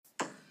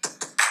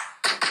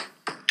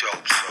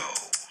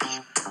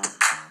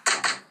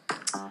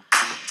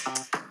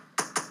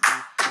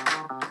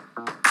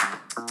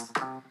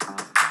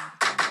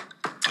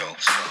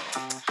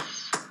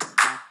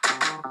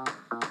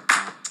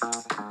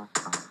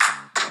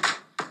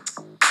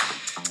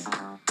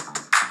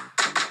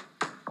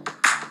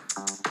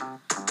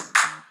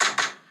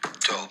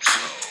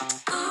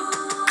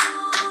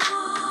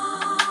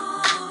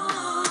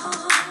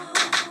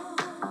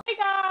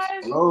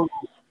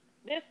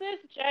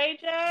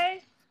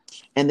AJ.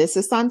 And this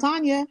is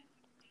Santanya.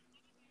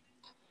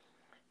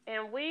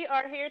 And we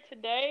are here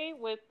today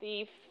with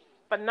the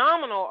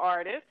phenomenal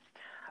artist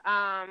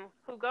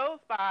who goes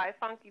by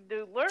Funky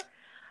Doodler,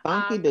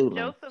 Funky Doodler.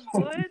 Joseph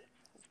Woods.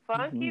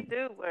 Funky Mm-hmm.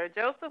 Doodler.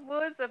 Joseph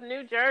Woods of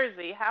New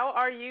Jersey. How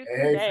are you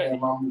Hey, today?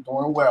 fam, I'm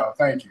doing well.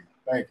 Thank you.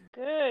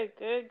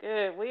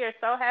 Good. We are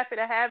so happy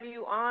to have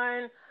you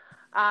on.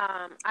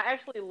 I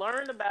actually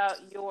learned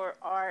about your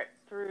art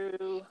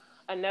through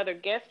another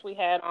guest we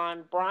had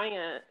on,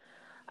 Bryant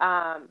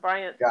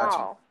Gotcha.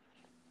 Small.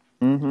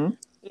 Mm-hmm.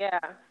 Yeah,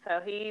 so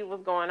he was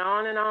going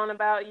on and on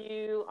about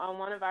you on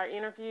one of our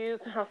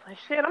interviews, and I was like,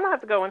 shit, I'm going to have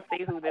to go and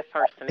see who this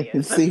person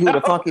is. See who the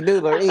Funky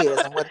Doodler is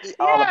and what he's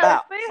all Yeah,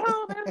 about. see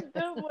who this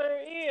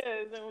doodler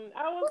is. And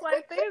I was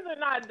like, these are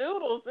not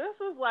doodles. This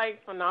is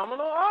like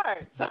phenomenal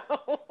art. So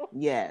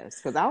Yes,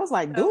 because I was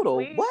like, so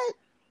Doodle, what?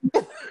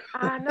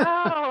 I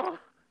know.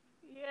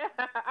 Yeah,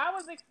 I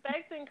was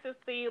expecting to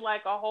see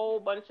like a whole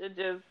bunch of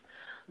just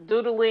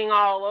doodling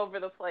all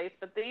over the place,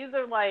 but these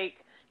are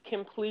like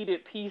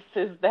completed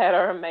pieces that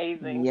are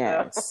amazing.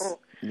 Yes, So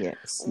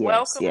yes.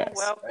 welcome.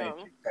 Thank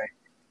you.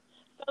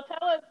 So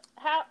tell us,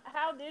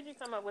 how did you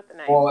come up with the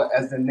name? Well,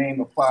 as the name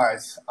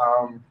applies,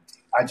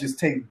 I just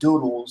take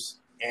doodles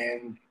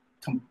and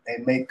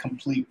make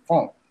complete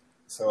funk.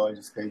 So I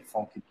just say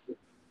funky.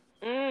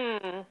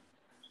 Cool.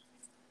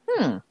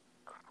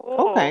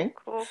 Okay.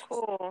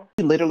 Cool.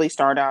 You literally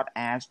start out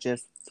as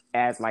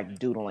like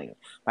doodling.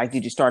 Like,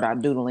 did you start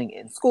out doodling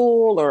in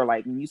school, or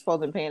like you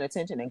supposed to be paying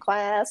attention in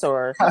class,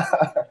 or?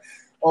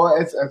 Well,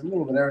 it's a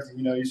little bit of everything.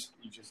 You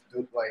just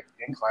do like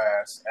in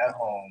class, at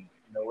home,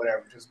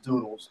 whatever, just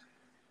doodles.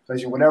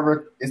 Because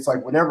whatever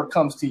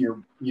comes to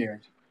your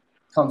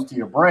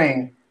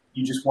brain,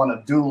 you just want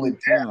to doodle it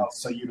down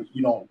so you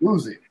don't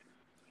lose it.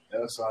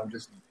 So I'm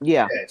just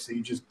so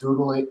you just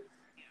doodle it,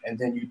 and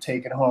then you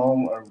take it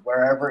home or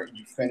wherever, and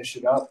you finish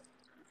it up,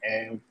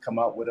 and come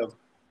out with a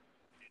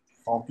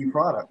funky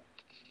product.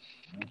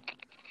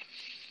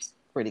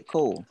 Pretty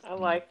cool. I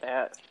like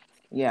that.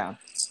 Yeah.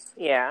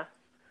 Yeah.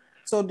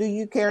 So do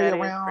you carry That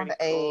around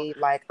cool.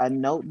 a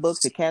notebook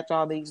to catch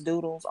all these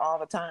doodles all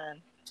the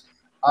time?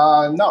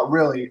 Not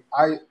really.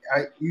 I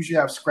usually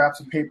have scraps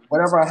of paper,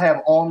 whatever I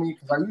have on me,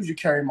 because I usually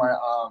carry my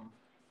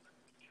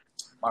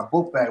my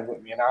book bag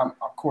with me, and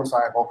of course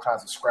I have all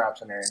kinds of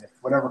scraps in there. And if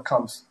whatever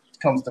comes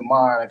to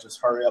mind, I just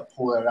hurry up,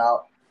 pull it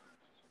out,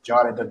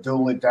 jot it,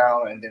 doodle it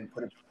down, and then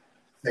put it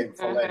save it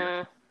for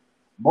later.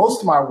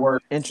 Most of my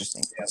work,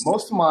 interesting. Yeah,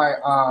 most of my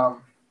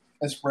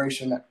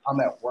inspiration, I'm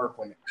at work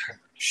when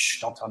shh,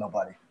 don't tell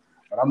nobody.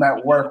 But I'm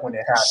at work when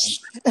it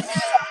happens.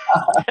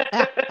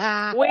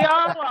 We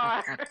all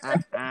are.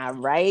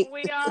 Right?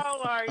 We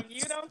all are.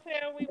 You don't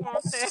tell, we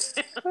won't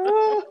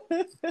tell.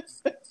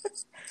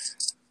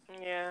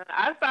 Yeah,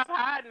 I stopped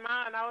hiding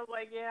mine. I was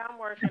like, yeah, I'm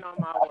working on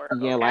my work.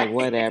 Yeah, okay? like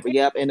whatever.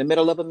 Yep, in the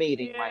middle of a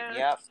meeting. Yeah. Like,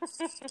 yep.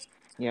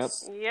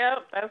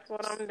 Yep, that's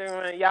what I'm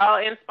doing. Y'all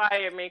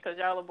inspired me because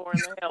y'all are boring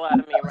the hell out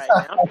of me right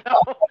now.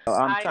 So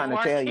I'm trying to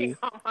tell you.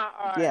 On my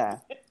art. Yeah.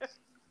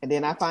 And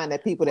then I find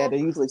that people that are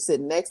usually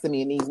sitting next to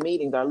me in these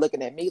meetings are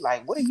looking at me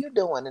like, what are you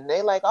doing? And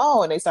they're like,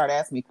 oh, and they start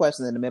asking me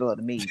questions in the middle of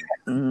the meeting.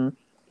 Mm-hmm.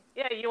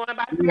 Yeah, you want to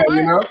buy some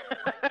art?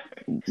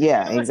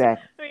 Yeah,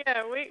 exactly.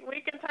 Yeah, we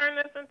can turn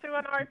this into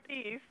an art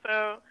piece.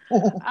 So,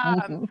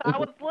 so I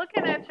was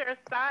looking at your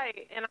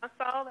site and I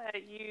saw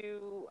that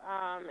you,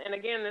 and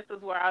again, this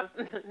is where I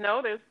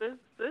noticed this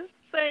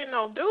ain't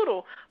no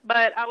doodle,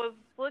 but I was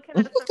looking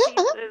at some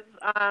pieces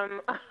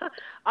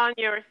on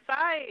your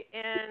site,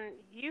 and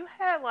you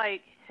had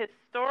like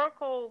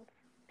historical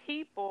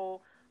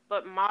people,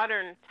 but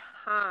modern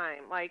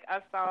time. Like I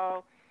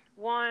saw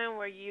one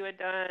where you had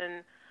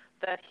done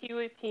the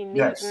Huey P.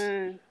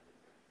 Newton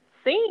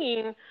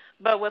scene,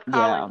 but with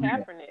Colin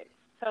Kaepernick.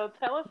 So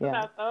tell us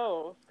about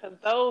those, because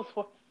those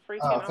were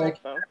freaking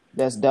awesome.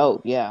 That's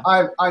dope. Yeah,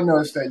 I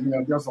noticed that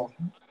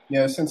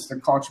there's since the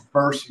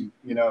controversy,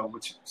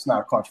 which it's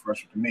not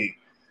controversial to me,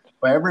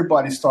 but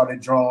everybody started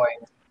drawing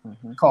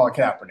Colin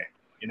Kaepernick,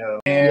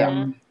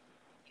 and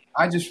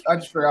I just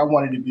figured I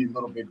wanted to be a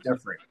little bit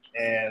different,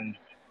 and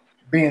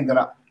being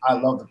that I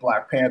love the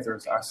Black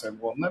Panthers, I said,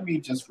 well, let me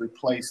just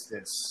replace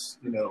this,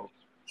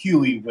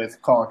 Huey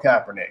with Colin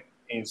Kaepernick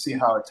and see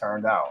how it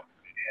turned out.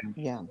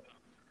 And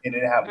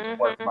it happened to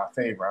work in my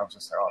favor. I was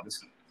just like, oh,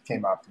 this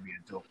came out to be a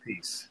dope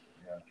piece.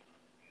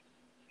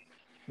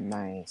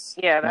 Nice.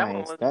 Yeah, that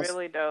one was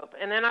really dope.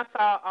 And then I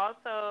saw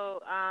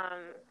also,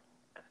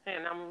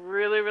 and I'm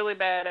really, really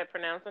bad at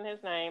pronouncing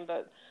his name,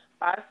 but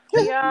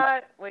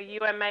Basquiat, where you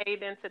had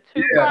made into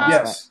Tupac.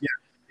 Yes.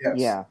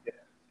 Yeah.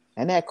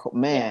 And that,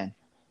 man.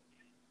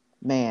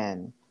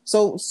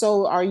 So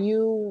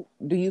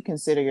do you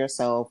consider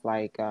yourself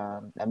like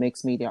a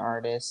mixed media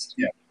artist,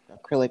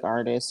 acrylic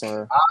artist,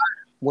 or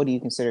what do you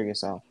consider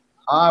yourself?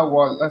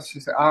 Let's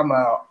just say I'm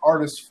an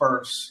artist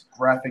first,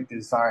 graphic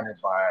designer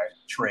by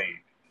trade,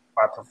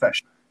 by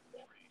profession.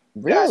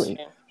 Really?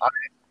 Yes.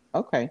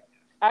 Okay.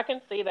 I can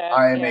see that.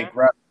 I am a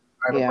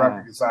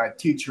graphic design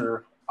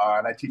teacher,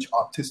 and I teach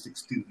autistic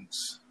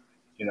students,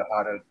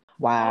 how to.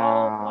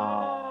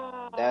 Wow.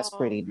 that's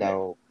pretty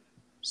dope.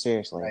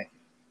 Seriously. Right.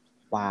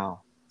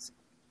 Wow.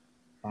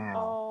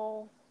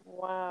 Oh,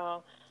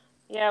 wow.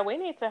 Yeah, we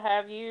need to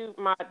have you.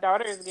 My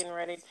daughter is getting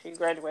ready to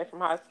graduate from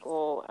high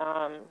school,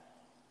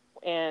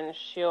 and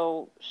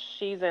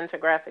she's into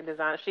graphic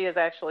design.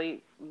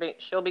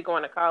 She'll be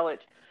going to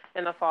college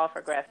in the fall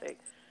for graphic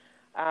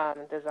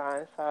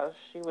design. So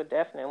she would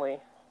definitely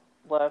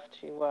love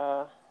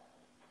to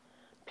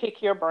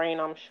pick your brain,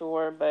 I'm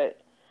sure. But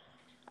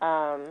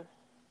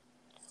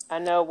I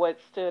know what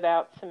stood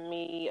out to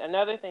me.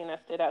 Another thing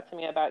that stood out to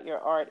me about your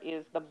art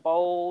is the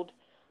bold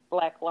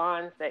black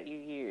lines that you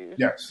use.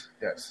 Yes.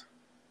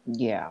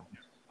 Yeah.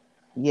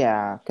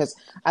 Because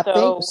I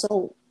think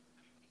so.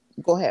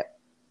 Go ahead.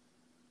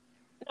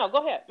 No,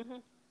 go ahead.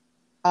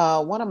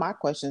 Mm-hmm. One of my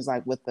questions,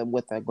 like with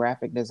the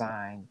graphic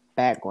design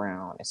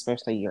background,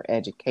 especially your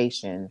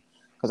education,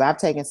 because I've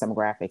taken some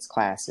graphics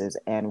classes,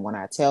 and when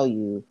I tell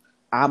you,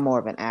 I'm more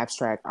of an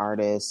abstract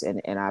artist,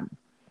 and I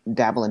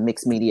dabble in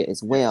mixed media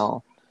as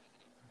well.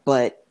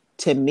 But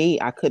to me,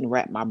 I couldn't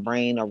wrap my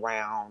brain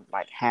around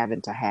like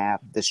having to have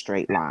the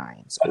straight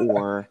lines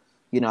or,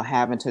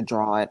 having to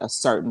draw it a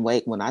certain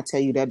way. When I tell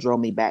you, that drove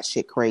me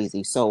batshit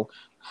crazy. So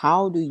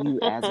how do you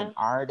as an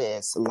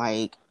artist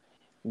like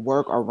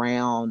work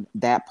around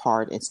that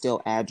part and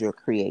still add your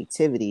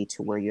creativity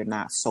to where you're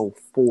not so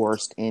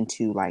forced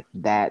into like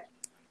that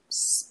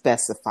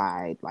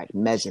specified like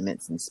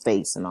measurements and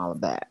space and all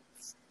of that?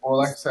 Well,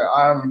 like I said,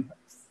 I'm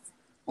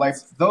like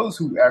those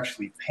who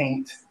actually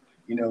paint,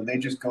 they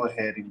just go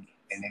ahead and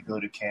they go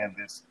to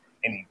canvas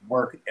and they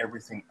work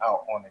everything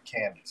out on the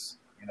canvas.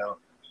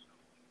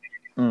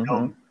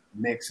 They'll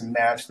mix and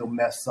match, they'll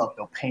mess up,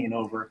 they'll paint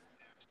over.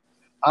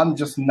 I'm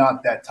just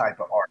not that type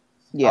of artist.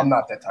 Yeah. I'm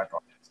not that type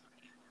of artist.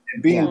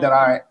 And being that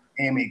I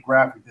am a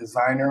graphic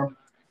designer,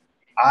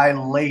 I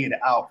lay it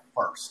out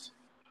first.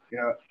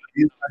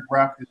 Use my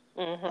graphic,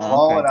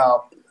 draw it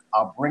out.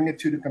 I'll bring it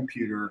to the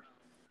computer.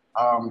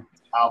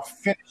 I'll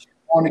finish it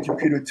on the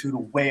computer to the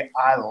way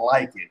I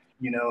like it.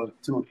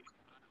 To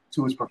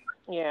its perfection.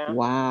 Yeah.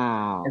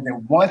 Wow. And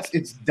then once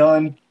it's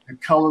done, the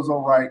colors are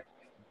right,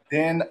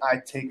 then I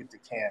take it to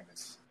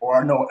canvas.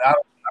 Or no, I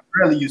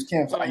rarely use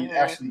canvas. I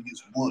actually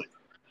use wood.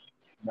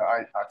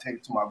 I take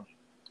it to my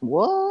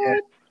what? Yeah,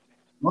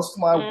 most of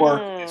my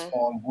work is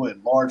on wood,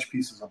 large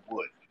pieces of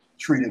wood,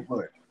 treated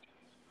wood.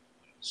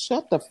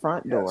 Shut the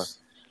front door. Yes.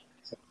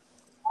 So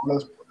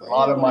a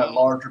lot of my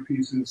larger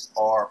pieces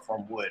are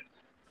from wood.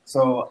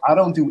 So I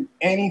don't do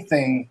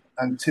anything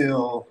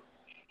until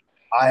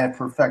I have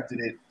perfected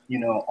it,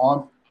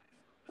 on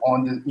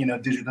the,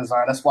 digital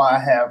design. That's why I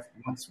have,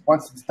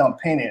 once it's done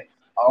painted,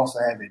 I also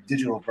have a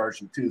digital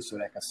version too, so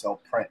that I can sell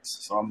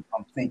prints. So I'm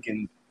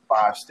thinking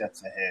 5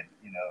 steps ahead,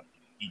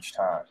 each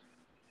time.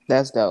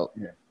 That's dope.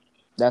 Yeah.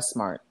 That's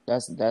smart.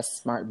 That's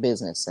smart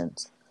business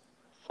sense.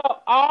 So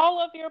all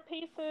of your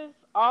pieces,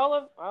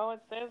 it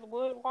says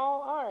wood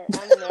wall art.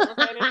 I never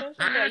paid attention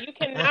to that. You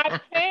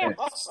cannot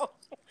tell.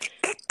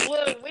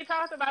 Look, we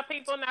talked about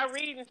people not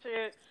reading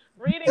shit.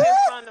 Reading is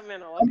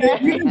fundamental. Okay?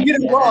 You can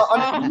get it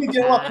wrong. You can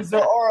get it wrong because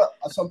there are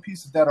some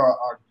pieces that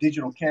are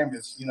digital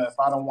canvas. If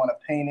I don't want to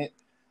paint it,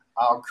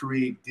 I'll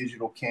create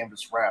digital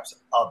canvas wraps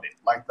of it,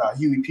 like the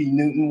Huey P.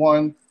 Newton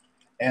one,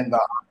 and the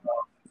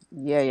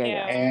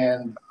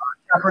and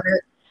Kaepernick.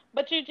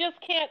 But you just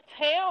can't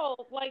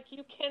tell. Like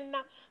you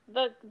cannot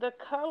the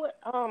color.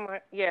 Oh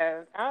my,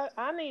 yeah.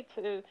 I need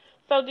to.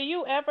 So do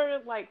you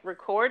ever like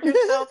record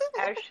yourself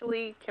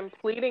actually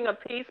completing a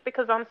piece?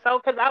 Because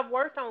I've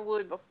worked on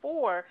wood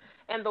before,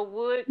 and the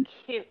wood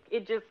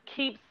it just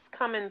keeps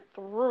coming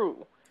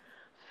through.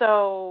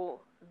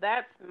 So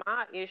that's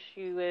my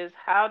issue is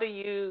how do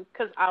you?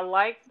 Because I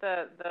like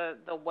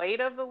the weight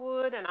of the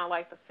wood, and I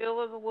like the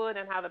feel of the wood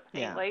and how the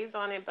paint lays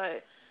on it,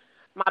 but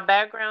my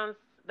background's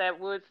that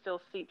wood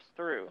still seeps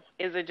through.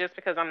 Is it just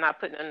because I'm not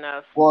putting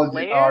enough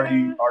layers? Are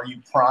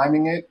you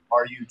priming it?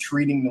 Are you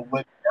treating the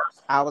wood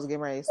first? I was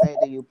getting ready to say,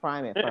 do you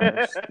prime it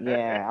first?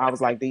 Yeah, I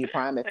was like, do you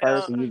prime it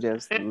first, or you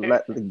just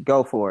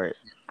go for it?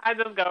 I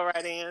just go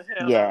right in.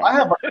 Yeah, I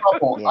have a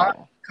couple.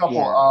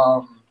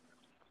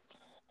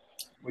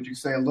 Would you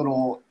say a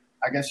little?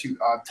 I guess you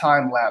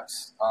time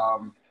lapse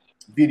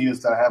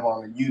videos that I have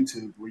on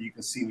YouTube where you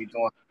can see me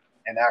doing.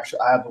 And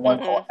actually, I have the one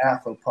called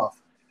Afro Puff.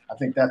 I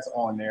think that's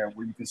on there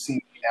where you can see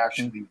me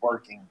actually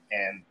working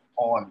and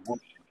on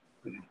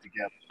putting it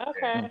together.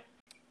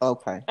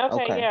 Okay,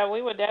 yeah,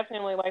 we would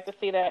definitely like to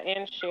see that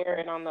and share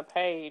it on the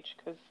page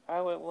because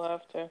I would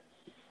love to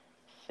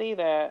see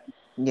that.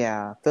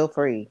 Yeah, feel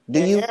free.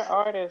 You're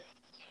artists.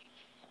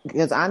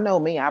 Because I know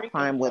me, I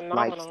prime with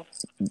phenomenal.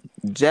 Like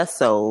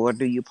gesso, or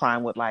do you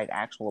prime with like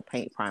actual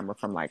paint primer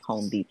from like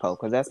Home Depot?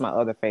 Because that's my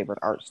other favorite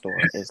art store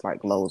is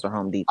like Lowe's or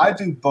Home Depot. I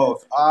do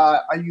both. I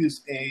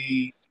use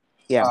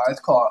it's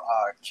called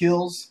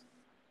Kills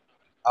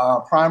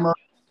primer.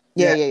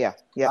 Yeah.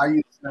 I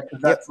use that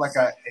because that's like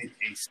a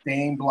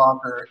stain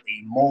blocker,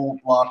 a mold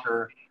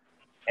blocker,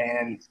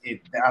 and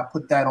I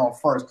put that on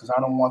first because I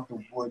don't want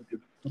the wood to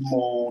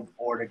mold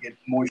or to get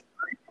moisture.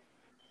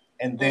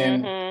 And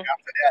then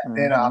after that,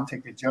 then I'll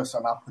take the gesso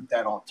and I'll put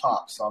that on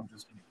top. So I'm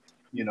just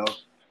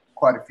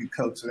quite a few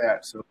coats of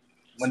that. So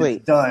when Sweet.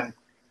 it's done,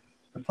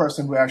 the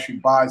person who actually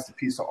buys the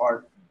piece of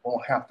art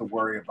won't have to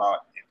worry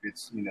about if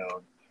it's going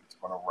to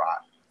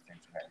rot.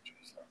 Things of that nature.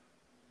 So.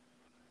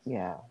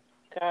 Yeah.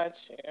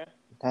 Gotcha.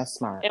 That's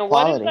smart. And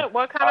Quality.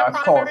 what kind of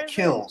It's primer called is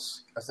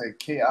Kilz. I say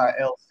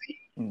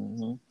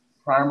KILZ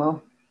primer.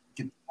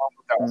 Get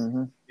with that.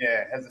 Mm-hmm.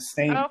 Yeah, it has a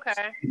stain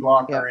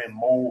blocker and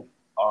mold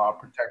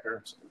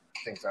protector,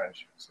 things like that.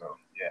 So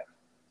yeah.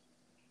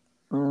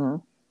 Mm-hmm.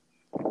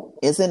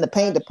 It's in the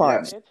paint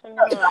department.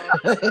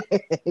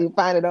 You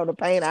find it on the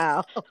paint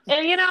aisle.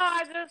 And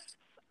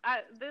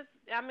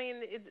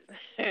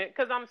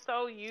because I'm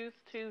so used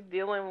to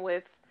dealing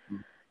with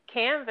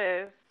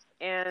canvas,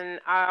 and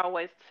I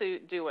always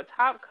do a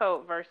top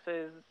coat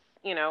versus,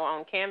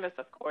 on canvas,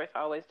 of course,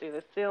 I always do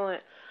the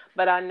sealant.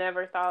 But I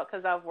never thought,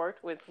 because I've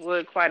worked with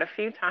wood quite a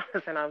few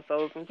times and I've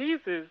sold some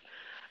pieces.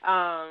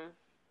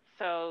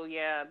 So,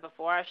 yeah,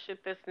 before I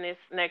ship this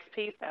next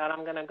piece out,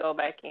 I'm going to go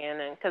back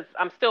in, and because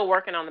I'm still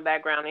working on the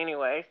background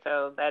anyway,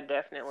 so that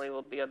definitely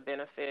will be a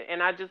benefit.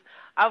 And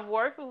I've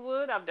worked with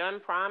wood. I've done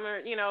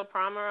primer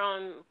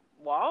on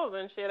walls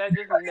and shit. It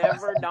just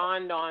never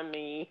dawned on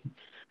me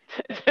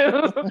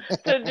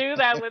to do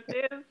that with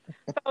this.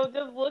 So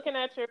just looking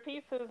at your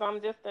pieces, I'm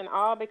just in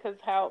awe because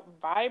how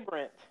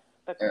vibrant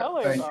the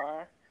colors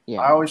are. Yeah.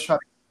 I always try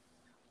to...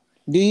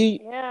 Do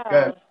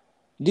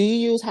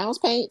you use house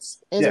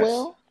paints as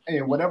well? Hey,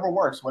 whatever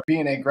works.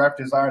 Being a graphic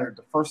designer,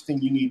 the first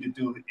thing you need to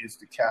do is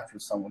to capture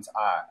someone's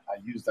eye. I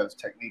use those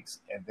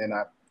techniques, and then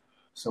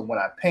so when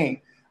I paint,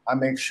 I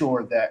make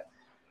sure that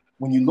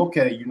when you look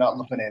at it, you're not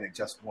looking at it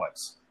just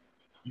once.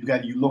 You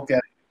look at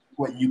it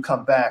when you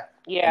come back,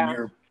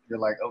 and you're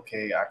like,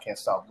 okay, I can't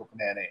stop looking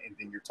at it, and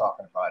then you're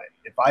talking about it.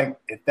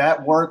 If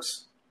that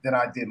works, then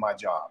I did my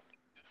job.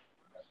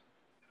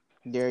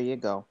 There you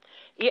go.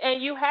 Yeah,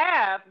 and you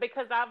have,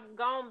 because I've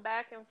gone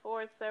back and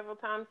forth several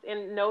times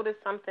and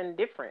noticed something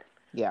different.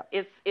 Yeah.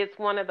 It's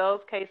one of those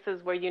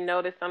cases where you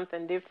notice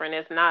something different.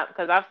 It's not,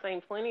 because I've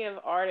seen plenty of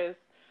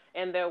artists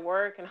and their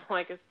work, and I'm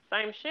like, it's the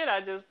same shit.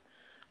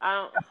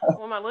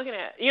 What am I looking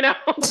at?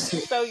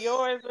 So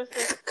yours is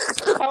just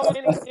so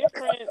many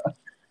different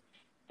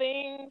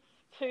things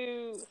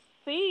to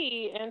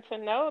see and to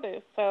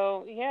notice.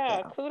 So,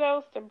 yeah.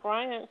 Kudos to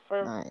Bryant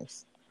for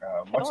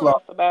telling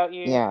us about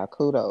you. Yeah,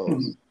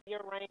 kudos.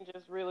 Your range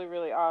is really,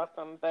 really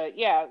awesome. But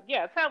yeah,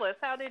 tell us,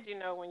 how did you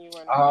know when you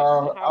were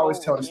I always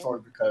tell the story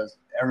because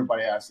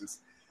everybody asks this.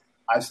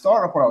 I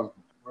started off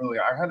when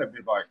I had to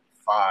be like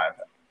 5.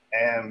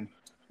 And,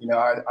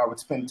 I would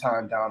spend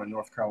time down in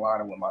North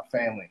Carolina with my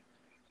family.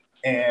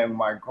 And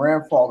my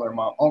grandfather and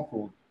my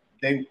uncle,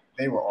 they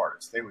were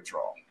artists. They would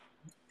draw.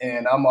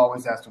 And I'm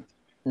always asking,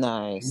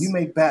 nice. Can you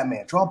make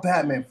Batman? Draw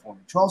Batman for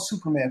me. Draw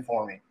Superman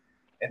for me.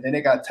 And then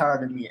they got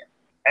tired of me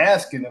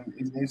asking them.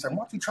 He's like, why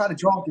don't you try to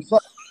draw it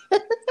yourself?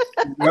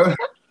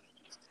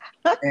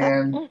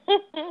 And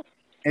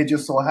it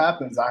just so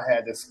happens I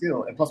had the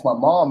skill. And plus my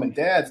mom and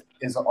dad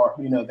they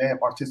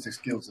have artistic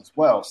skills as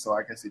well. So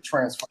I guess it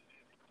transferred.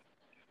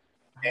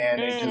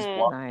 And it just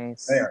walked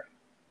there.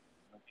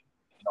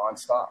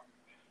 Nonstop.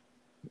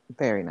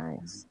 Very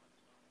nice.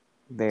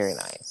 Very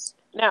nice.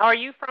 Now, are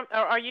you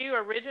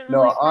originally?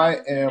 No, I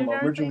am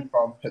originally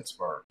from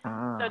Pittsburgh.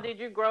 So did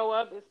you grow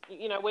up,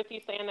 with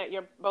you saying that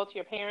both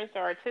your parents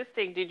are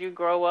artistic, did you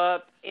grow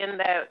up in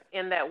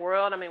that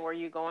world? I mean, were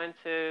you going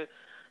to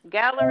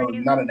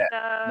galleries? None of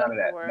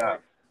that. No.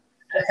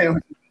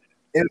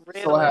 It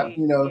really, so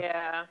happened,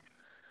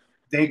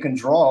 they can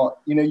draw.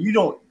 You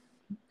don't,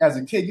 as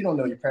a kid, you don't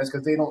know your parents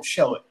because they don't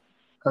show it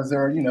because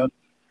they're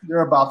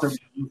about their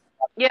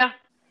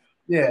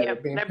they're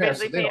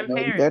busy paying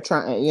parents.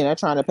 They're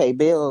trying to pay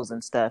bills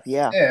and stuff.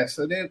 Yeah.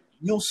 So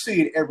you'll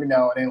see it every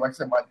now and then. Like I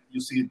said,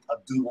 you'll see a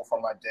doodle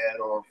from my dad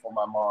or from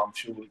my mom.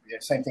 She would be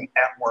same thing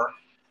at work.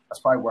 That's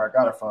probably where I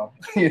got it from.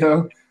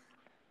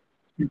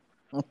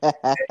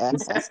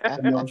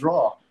 And they'll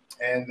draw,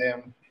 and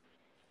then,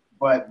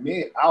 but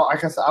me,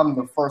 like I said, I'm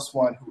the first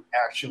one who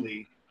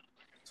actually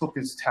took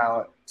his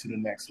talent to the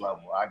next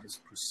level. I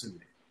just pursued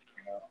it.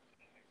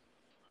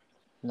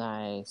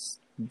 Nice,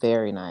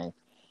 very nice.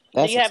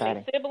 That's Do you exciting.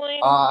 have any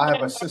siblings? I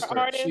have a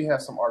sister. She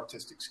has some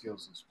artistic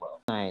skills as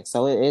well. Nice.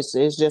 So it's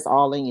just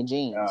all in your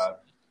genes.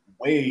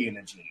 Way in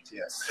the genes,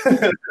 yes.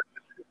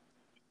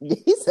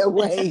 He said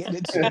way in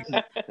the genes.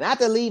 Not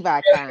the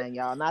Levi kind,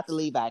 y'all. Not the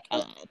Levi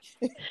kind.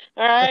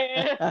 All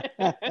right.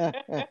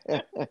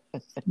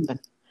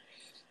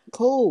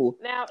 Cool.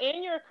 Now,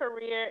 in your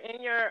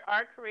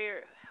art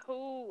career,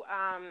 who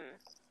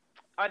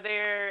are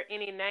there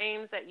any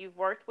names that you've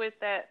worked with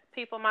that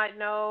people might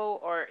know,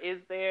 or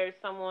is there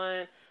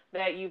someone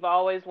that you've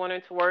always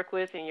wanted to work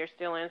with and you're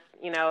still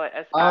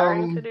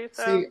aspiring to do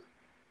so? See,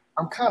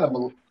 I'm kind of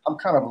a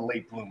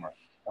late bloomer.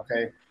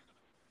 Okay.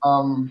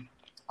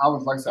 I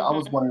was I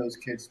was one of those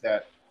kids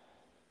that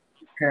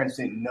parents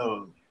didn't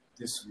know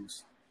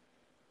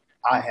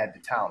I had the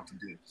talent to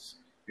do this.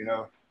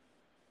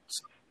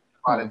 So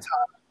by the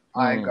time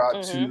I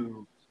got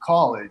to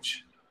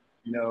college,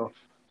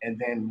 and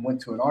then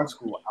went to an art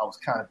school, I was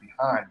kind of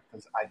behind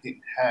because I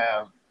didn't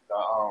have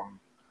the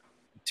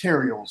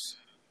materials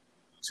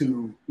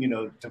to,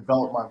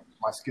 develop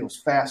my skills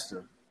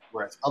faster,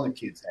 whereas other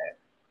kids had.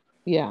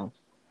 Yeah.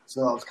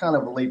 So I was kind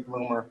of a late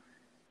bloomer,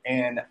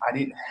 and I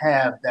didn't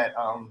have that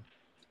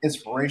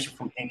inspiration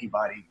from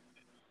anybody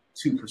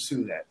to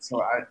pursue that.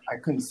 So I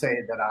couldn't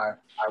say that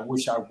I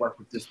wish I worked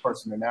with this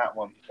person and that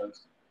one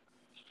because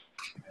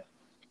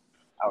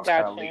I was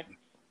kind of late.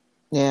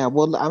 Yeah,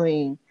 well, I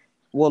mean,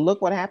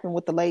 look what happened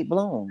with the late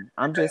bloom.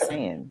 I'm just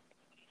saying,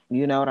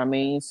 you know what I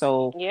mean?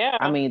 So, Yeah.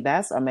 I mean,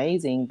 that's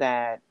amazing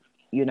that,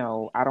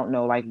 I don't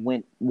know, like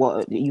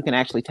you can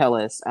actually tell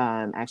us,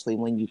 actually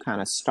when you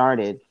kind of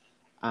started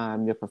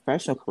your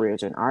professional career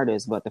as an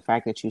artist, but the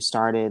fact that you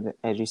started,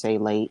 as you say,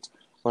 late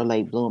or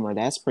late bloomer,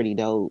 that's pretty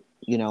dope,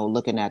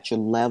 looking at your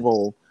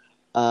level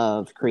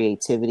of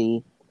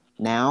creativity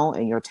now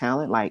and your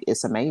talent, like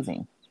it's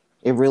amazing.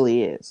 It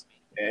really is.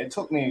 Yeah, it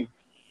took me,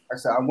 like I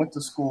said, I went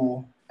to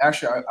school.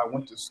 Actually, I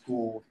went to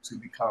school to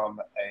become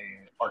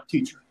an art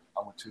teacher.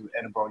 I went to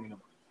Edinburgh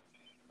University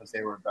because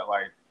they were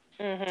like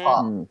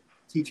top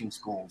teaching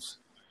schools.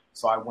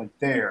 So I went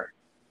there.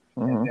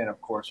 And then, of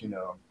course,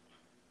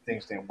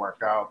 things didn't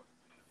work out,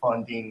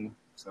 funding.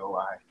 So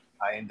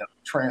I ended up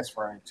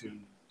transferring to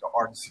the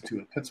Art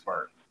Institute of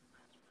Pittsburgh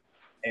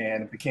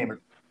and became a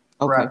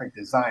graphic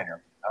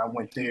designer. I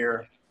went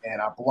there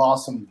and I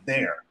blossomed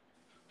there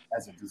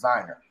as a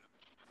designer.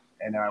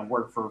 And I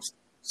worked for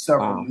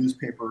several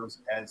newspapers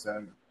as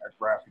a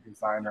graphic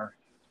designer.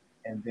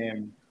 And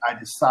then I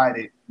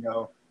decided,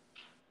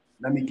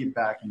 let me get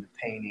back into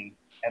painting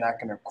and I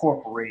can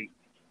incorporate,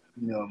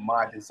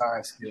 my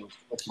design skills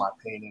with my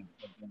painting,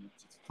 and then it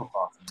just took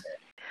off from there.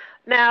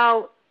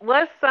 Now,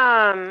 let's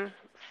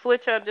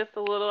switch up just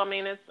a little. I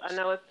mean, I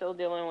know it's still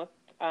dealing with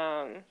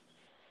the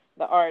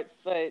arts,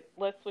 but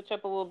let's switch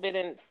up a little bit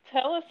and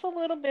tell us a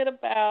little bit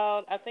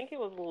about, I think it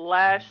was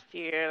last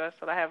year,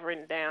 that's what I have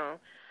written down,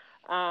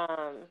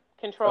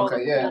 Control the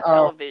Cool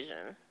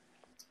Television.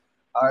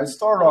 I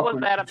started off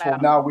with Control.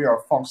 Now we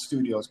are Funk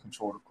Studios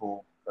Control the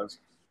Cool because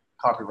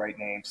copyright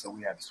name, so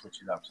we had to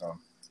switch it up some.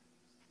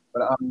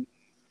 But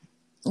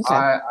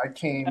I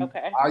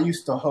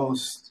used to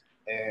host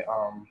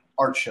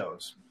art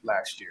shows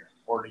last year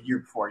or the year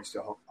before. I used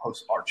to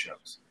host art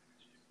shows,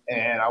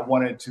 and I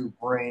wanted to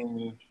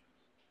bring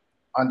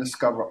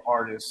undiscovered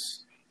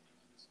artists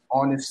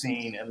on the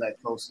scene and let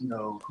folks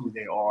know who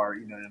they are,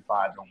 and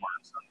buy their work.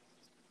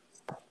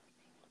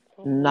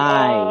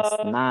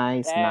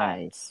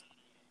 Nice.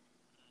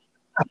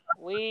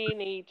 We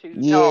need to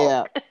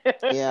talk.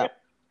 Yeah.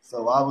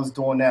 So I was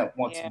doing that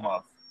once a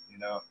month,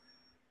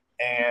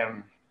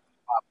 and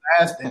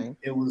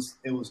it was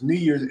New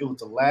Year's. It was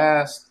the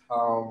last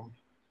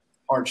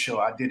art show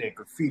I did, a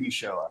graffiti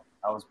show.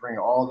 I was bringing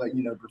all the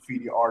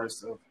graffiti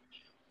artists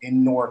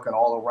in Newark and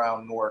all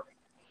around Newark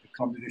to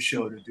come to the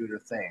show to do their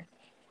thing.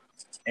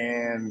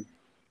 And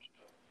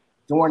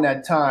during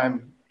that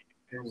time,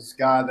 there was this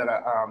guy that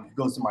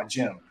goes to my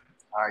gym.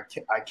 I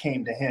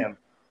came to him.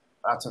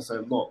 I just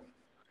said, look,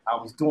 I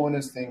was doing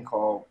this thing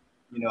called,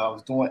 I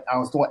was doing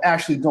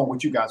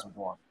what you guys were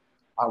doing.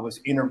 I was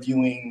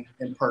interviewing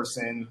in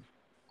person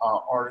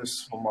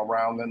artists from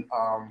around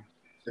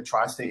the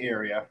tri-state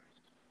area.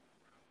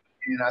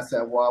 And I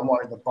said, well, I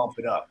wanted to bump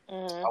it up.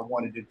 I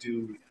wanted to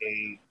do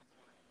a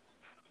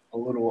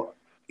little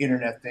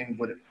internet thing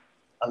with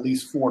at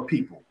least 4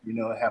 people,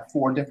 have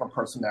 4 different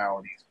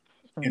personalities,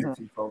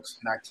 interview folks.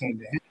 And I came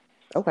to him.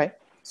 Okay.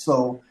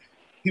 So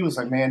he was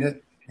like,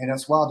 man,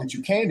 that's wild that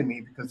you came to me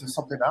because it's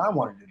something that I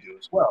wanted to do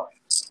as well.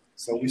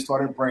 So we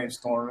started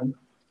brainstorming,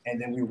 and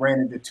then we ran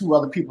into 2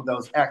 other people that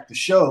was at the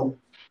show,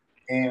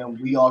 and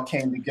we all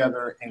came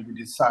together and we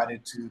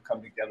decided to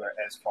come together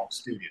as Funk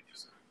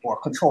Studios, or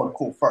Control the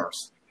Cool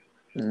first.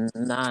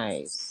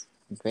 Nice.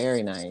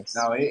 Very nice.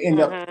 Now it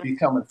ended up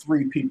becoming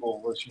 3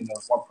 people, which,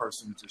 one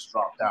person just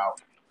dropped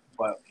out,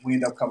 but we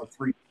ended up coming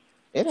 3.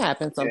 It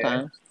happens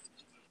sometimes.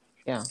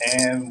 Yeah.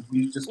 And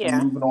we just been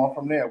moving on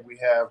from there.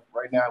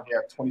 Right now we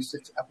have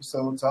 26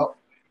 episodes up.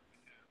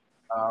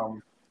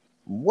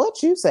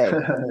 What you say?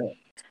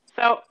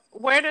 So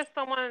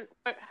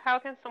how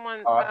can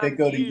someone they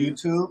go to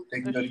YouTube.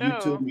 They can go to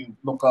YouTube and you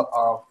look up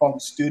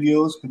Funk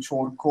Studios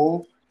Control the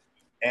Cool,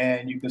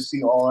 and you can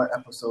see all our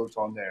episodes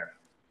on there.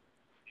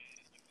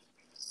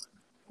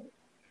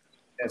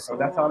 And so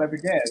that's how that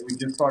began. We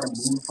just started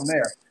moving from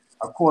there.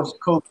 Of course,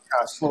 COVID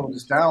kind of slowed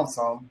us down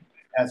some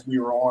as we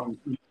were on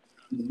the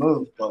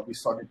move, but we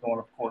started doing,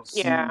 of course,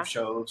 Zoom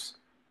shows.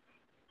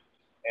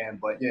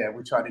 But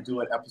we try to do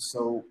an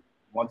episode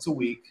once a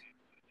week.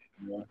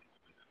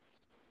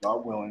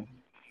 God willing.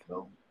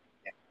 So,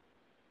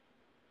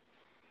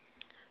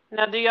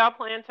 Now, do y'all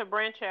plan to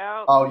branch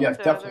out? Oh yes,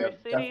 to definitely. Other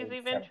cities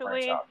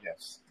eventually? Out,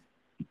 yes.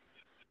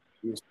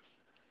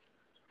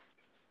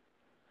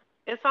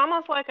 It's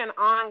almost like an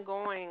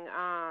ongoing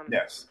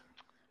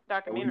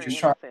documentary. We're just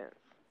trying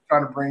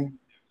to bring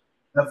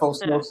that folks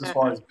know as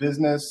far as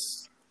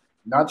business,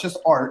 not just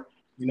art.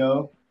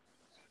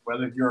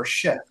 Whether you're a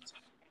chef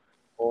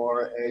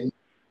or a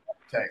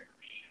architect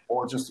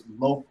or just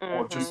local,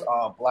 or just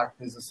Black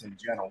business in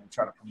general. We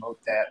try to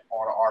promote that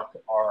on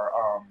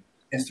our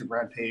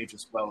Instagram page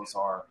as well as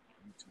our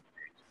YouTube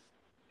page.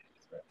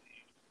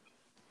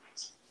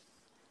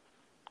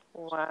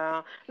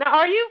 Wow. Now,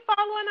 are you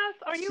following us?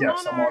 Are you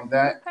Yes, on I'm our on group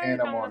that, page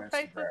and I'm on on the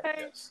Facebook Instagram. page?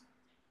 Yes.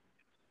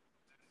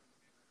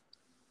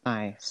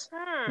 Nice.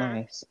 Hmm.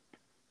 Nice.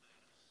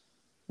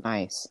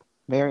 Nice.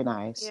 Very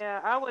nice. Yeah,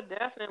 I would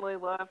definitely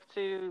love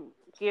to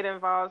get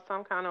involved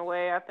some kind of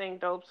way. I think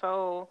Dope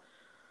Soul,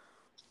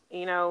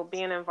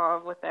 being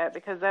involved with that,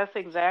 because that's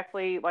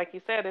exactly, like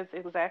you said, it's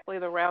exactly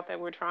the route that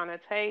we're trying to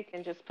take,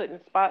 and just putting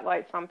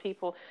spotlights on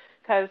people.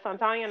 Because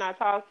Santonia and I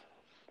talked,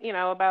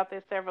 about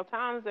this several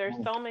times. There's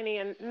so many,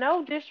 and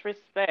no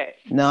disrespect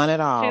None at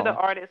to the all.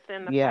 artists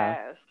in the Yeah.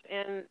 past,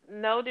 and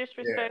no Yeah.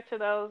 disrespect to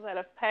those that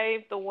have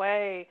paved the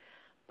way,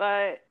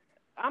 but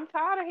I'm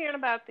tired of hearing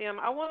about them.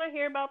 I want to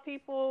hear about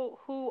people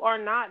who are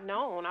not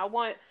known. I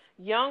want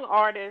young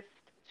artists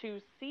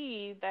to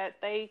see that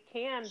they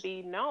can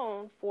be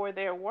known for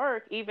their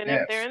work, even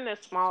if they're Yes. in this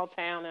small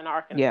town in Yeah.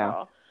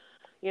 Arkansas.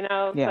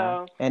 Yeah.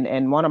 So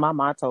And one of my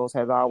mottos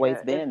has always yeah,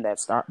 it's been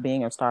that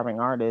being a starving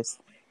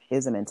artist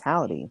is a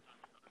mentality,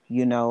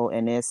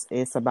 and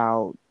it's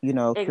about,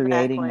 creating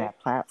exactly that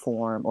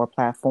platform or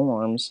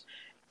platforms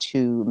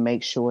to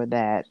make sure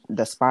that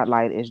the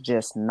spotlight is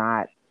just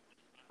not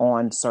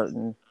on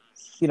certain,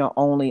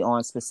 only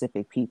on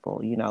specific people.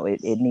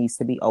 It needs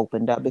to be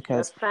opened up the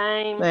because,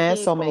 same man,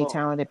 so many people.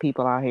 talented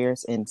people out here.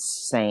 It's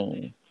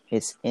insane.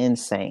 It's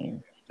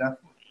insane.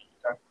 Definitely.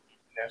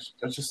 Definitely.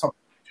 That's just something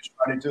you just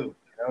try to do.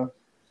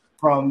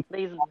 From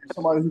These,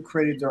 somebody who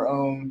created their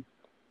own,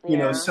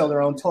 yeah, sell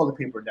their own toilet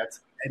paper.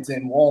 It's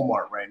in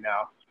Walmart right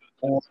now.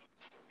 Or,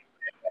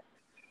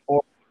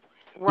 or,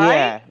 right?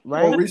 Yeah,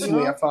 right.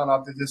 recently I Yeah. found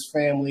out that this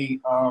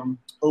family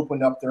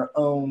opened up their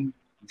own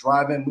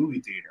drive-in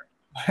movie theater.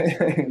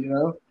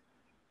 And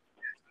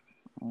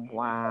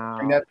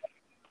Wow. that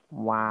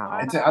Wow.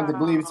 I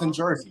believe it's in Wow.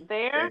 Jersey.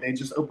 There? They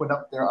just opened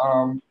up their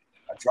a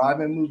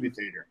drive-in movie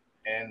theater,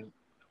 and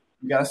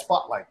you got a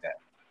spot like that.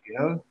 You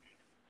know,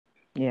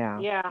 Yeah,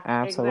 Yeah,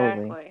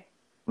 absolutely. exactly.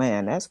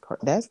 Man, that's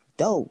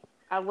dope.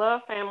 I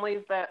love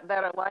families that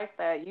are like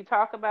that. You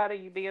talk about it,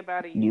 you be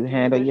about it, you You do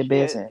handle the your shit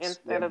business. yeah.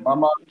 instead of My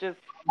just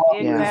mom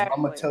is. I'm gonna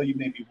exactly. tell you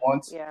maybe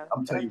once. Yeah,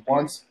 I'm gonna tell that's you fair.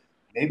 once,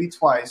 maybe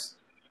twice.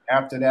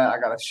 After that, I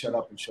gotta shut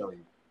up and show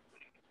you.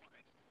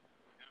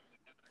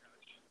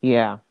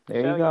 Yeah,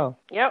 there you Show you. go.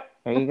 Yep.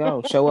 There you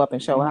go. Show up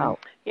and show Mm-hmm. out.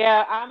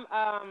 Yeah,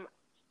 I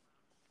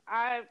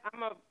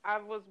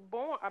was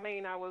born,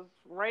 I was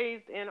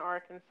raised in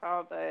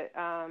Arkansas, but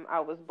I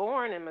was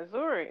born in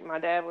Missouri. My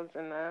dad was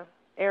in the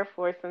Air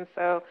Force, and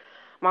so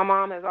my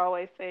mom has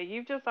always said,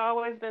 "You've just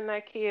always been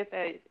that kid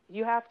that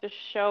you have to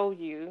show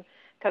you."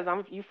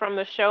 Because you from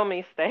the show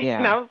me state,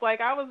 and Yeah. I was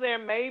like, I was there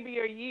maybe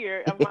a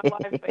year of my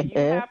life, but you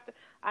have to.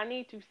 I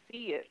need to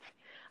see it.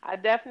 I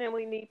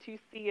definitely need to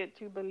see it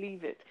to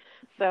believe it.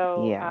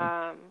 So,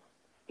 Yeah.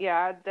 yeah,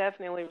 I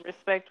definitely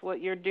respect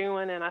what you're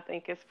doing, and I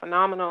think it's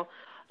phenomenal.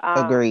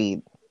 Um,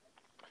 Agreed.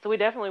 so we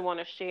definitely want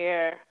to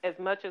share as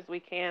much as we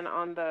can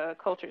on the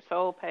Cultured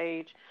Soul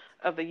page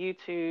of the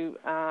YouTube,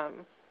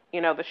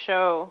 the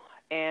show,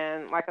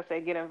 and like I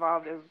said, get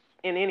involved as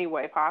in any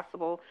way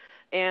possible,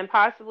 and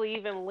possibly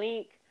even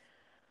link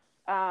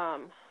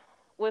um,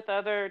 with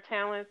other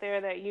talent there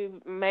that you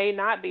may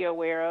not be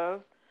aware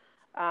of.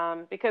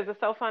 Because it's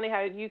so funny how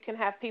you can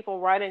have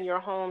people right in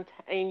your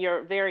in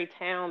your very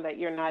town that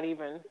you're not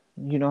even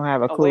You don't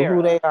have a clue aware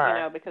who they of,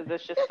 are. because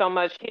there's just so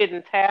much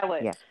hidden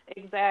talent. Yeah.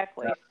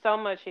 Exactly. So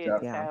much hidden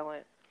Definitely. Yeah.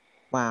 talent.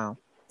 Wow.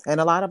 And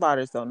a lot of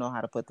artists don't know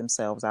how to put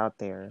themselves out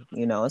there,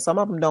 and some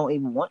of them don't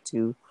even want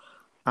to,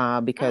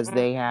 because Mm-mm.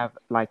 they have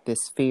like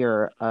this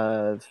fear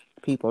of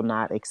people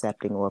not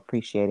accepting or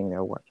appreciating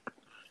their work.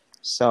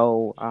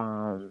 So,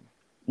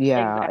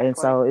 yeah, and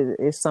Exactly. so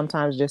it's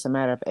sometimes just a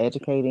matter of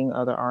educating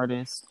other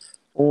artists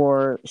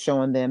or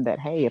showing them that,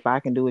 hey, if I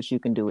can do it, you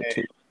can do it And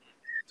too. it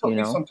You took me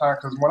know? some time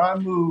because when I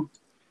moved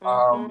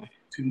Mhm.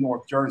 to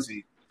North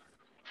Jersey,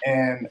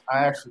 and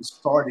I actually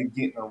started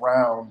getting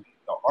around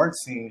the art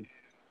scene.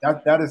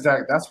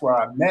 That's where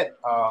I met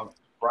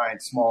Brian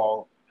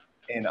Small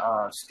and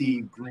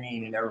Steve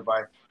Green and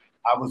everybody.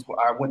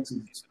 I went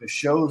to the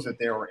shows that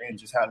they were in,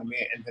 just having me,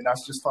 and then I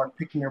just started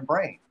picking their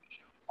brain.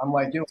 I'm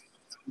like,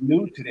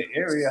 new to the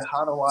area.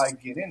 How do I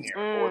get in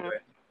there? Or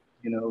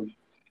Mm.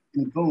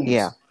 the booms.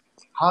 Yeah,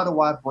 How do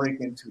I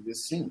break into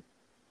this scene?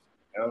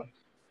 You know,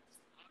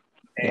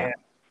 yeah, and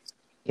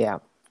yeah,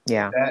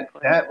 yeah.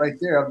 Exactly. that right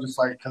there, I'm just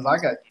like, because I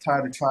got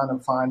tired of trying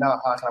to find out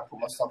how can I put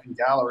myself in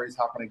galleries,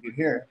 how can I get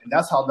here, and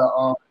that's how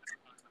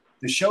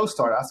the show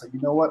started. I said,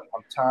 you know what,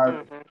 I'm tired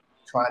of Mhm.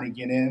 trying to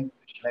get in.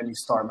 Let me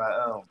start my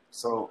own.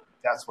 So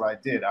that's what I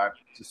did. I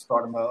just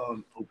started my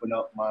own, open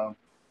up my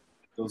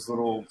those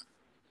little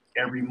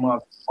every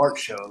month art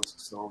shows.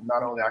 So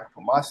not only I can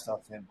put my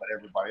stuff in, but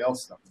everybody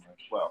else stuff in as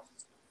well.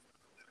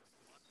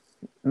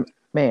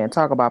 Man,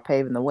 talk about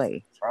paving the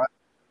way. That's right.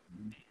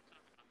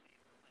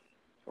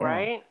 Yeah.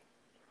 Right?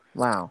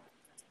 Wow.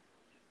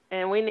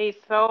 And we need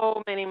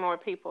so many more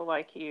people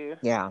like you.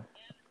 Yeah.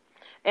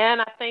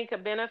 And I think a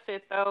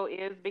benefit though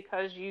is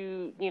because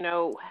you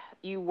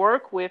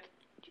work with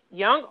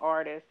young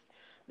artists,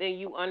 then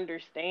you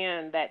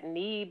understand that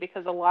need,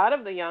 because a lot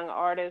of the young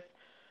artists,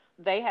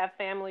 they have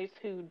families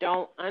who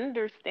don't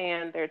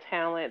understand their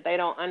talent. They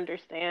don't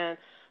understand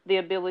the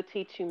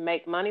ability to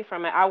make money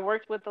from it. I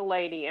worked with a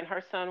lady and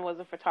her son was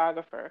a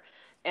photographer,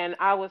 and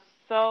I was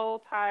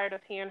so tired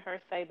of hearing her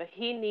say, but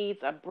he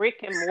needs a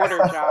brick and mortar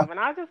job. And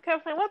I just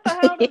kept saying, what the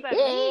hell does that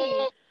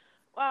mean?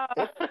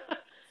 Uh,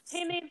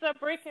 he needs a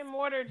brick and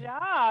mortar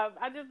job.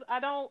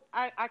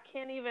 I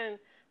can't even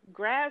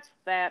grasp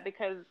that,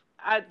 because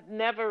I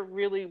never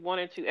really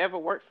wanted to ever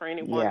work for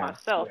anyone Yeah.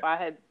 myself. I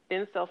had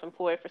been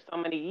self-employed for so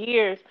many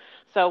years.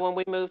 So when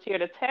we moved here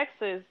to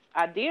Texas,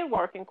 I did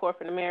work in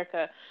corporate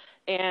America,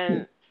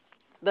 and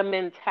the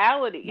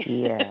mentality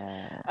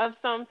Yeah. of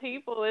some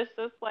people is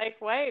just like,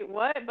 wait,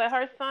 what? But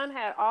her son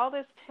had all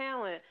this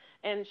talent,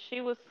 and she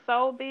was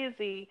so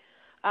busy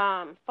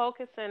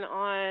focusing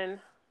on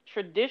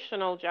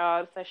traditional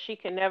jobs that she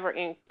could never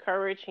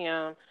encourage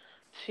him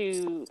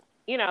to,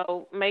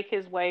 make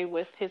his way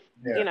with his,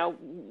 Yeah.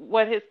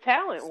 what his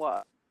talent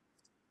was.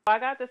 I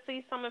got to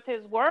see some of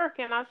his work,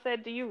 and I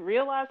said, do you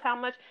realize how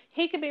much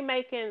he could be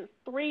making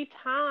 3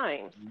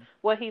 times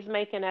what he's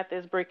making at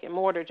this brick and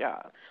mortar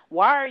job?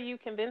 Why are you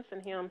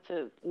convincing him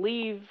to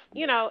leave?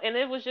 And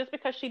it was just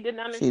because she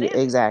didn't understand it.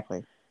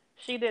 Exactly.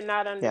 She did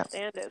not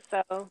understand it.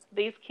 So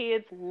these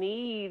kids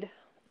need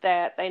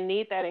that. They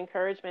need that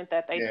encouragement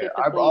that they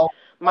typically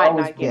might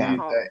always not get at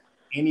believed home. that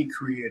any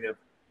creative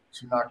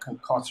should not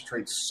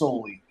concentrate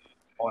solely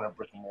on a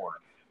brick and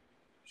mortar.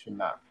 Should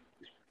not.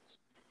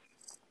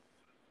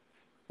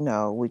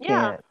 No, we Yeah,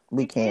 can't.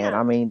 We you can't. can.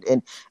 I mean,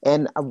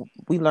 and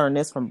we learned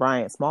this from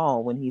Bryant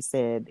Small when he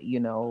said,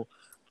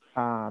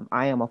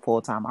 I am a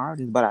full-time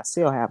artist, but I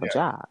still have a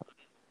job.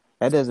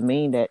 That doesn't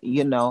mean that,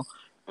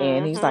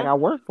 and he's like, I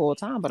work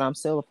full-time, but I'm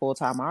still a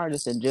full-time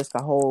artist. And just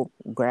the whole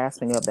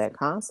grasping of that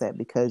concept,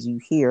 because you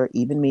hear,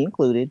 even me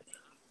included,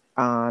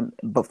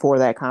 before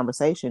that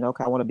conversation,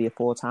 okay, I want to be a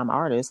full-time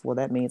artist. Well,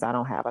 that means I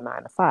don't have a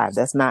 9 to 5.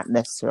 That's not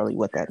necessarily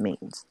what that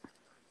means.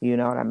 You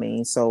know what I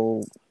mean?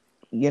 So,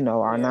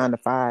 our 9 to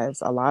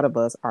 5s, a lot of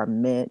us are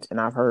meant, and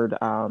I've heard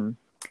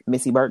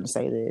Missy Burton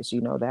say this,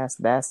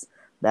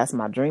 that's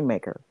my dream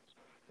maker,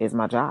 is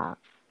my job.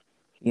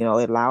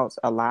 It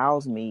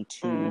allows me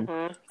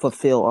to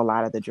fulfill a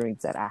lot of the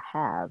dreams that I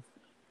have,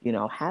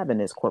 having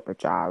this corporate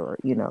job, or,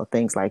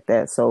 things like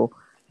that. So,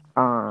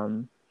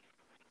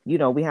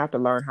 we have to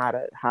learn how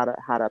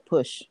to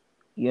push.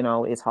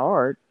 It's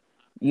hard,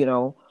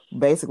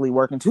 basically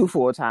working 2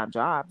 full-time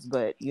jobs,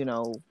 but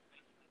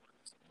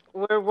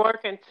we're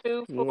working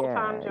 2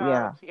 full-time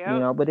jobs.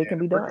 Yeah. But it can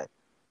be done.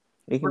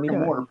 It can be done.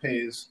 Brick and mortar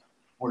pays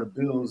for the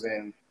bills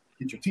and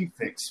get your teeth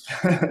fixed,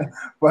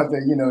 but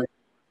then your own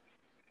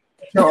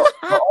job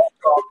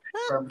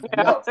pays for everything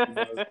else.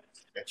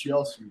 That you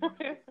also.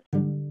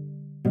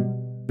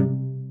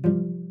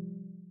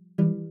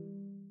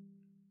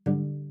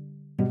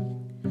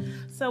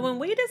 So when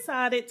we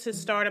decided to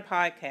start a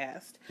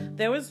podcast,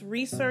 there was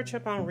research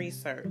upon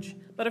research.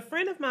 But a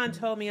friend of mine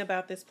told me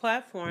about this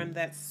platform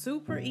that's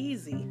super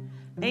easy,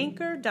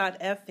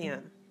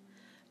 Anchor.fm.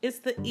 It's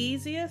the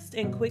easiest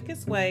and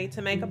quickest way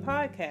to make a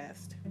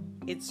podcast.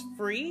 It's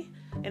free,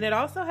 and it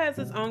also has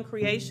its own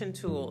creation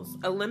tools,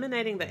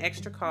 eliminating the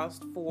extra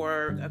cost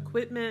for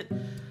equipment.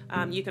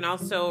 You can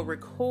also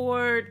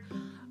record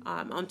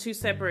on 2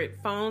 separate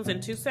phones in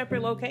 2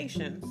 separate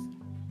locations.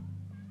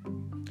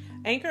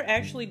 Anchor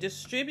actually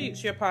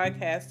distributes your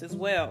podcast as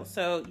well,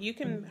 so you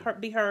can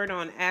be heard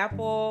on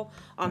Apple,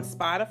 on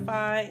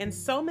Spotify, and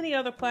so many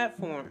other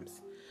platforms.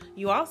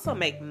 You also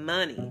make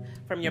money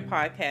from your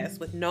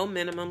podcast with no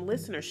minimum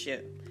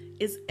listenership.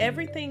 It's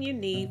everything you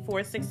need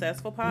for a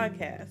successful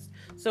podcast.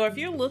 So if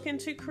you're looking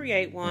to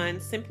create one,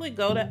 simply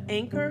go to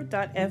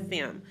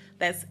anchor.fm.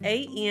 That's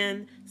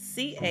ANCHOR.fm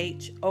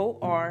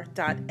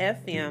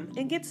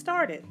and get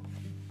started.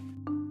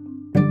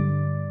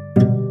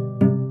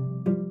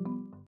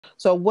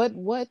 So what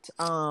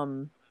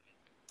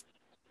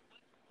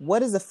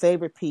is the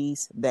favorite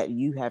piece that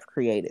you have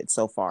created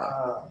so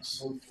far?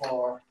 So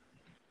far,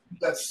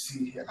 let's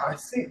see here. I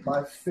think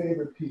my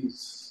favorite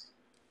piece,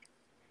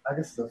 I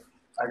guess the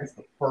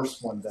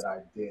first one that I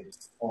did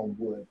on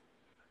wood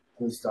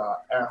was the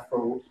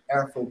Afro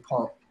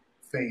Punk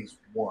Phase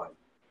 1.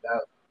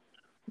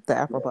 The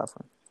Afro Puff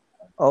one.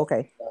 Oh,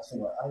 okay.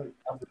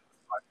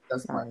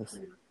 That's my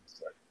favorite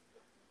piece.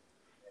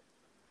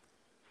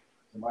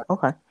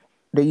 Okay.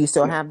 Do you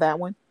still have that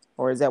one?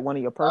 Or is that one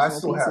of your personal pieces? I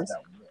still have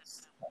that one,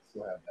 yes. I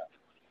still have that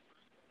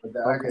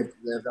one.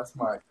 But that's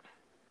my...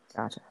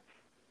 Gotcha.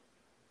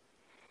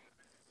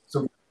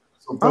 So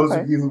those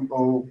of you who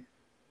go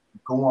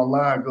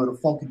online, go to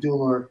Funky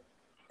Dealer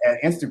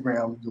at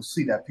Instagram, you'll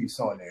see that piece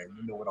on there.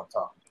 You know what I'm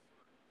talking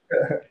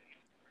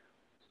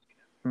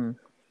about.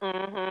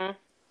 Mm-hmm.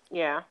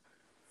 Yeah.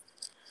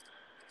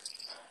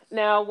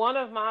 Now, one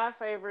of my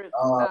favorites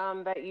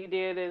that you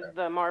did is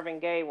the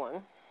Marvin Gaye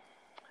one.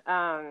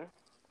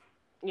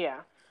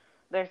 Yeah,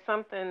 there's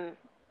something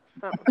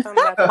something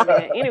about the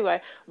man.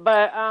 Anyway,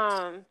 but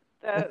I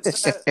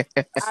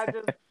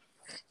just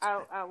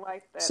I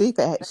like that.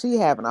 She Piece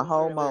having a was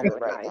whole really moment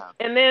really right nice. now.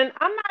 And then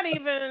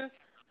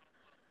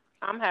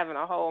I'm having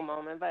a whole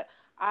moment, but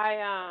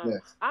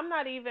Yes. I'm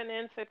not even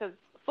into, because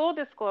full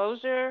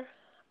disclosure,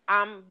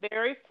 I'm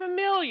very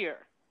familiar.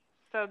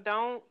 So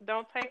don't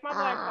take my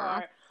black Ah.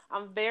 card.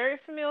 I'm very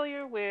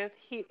familiar with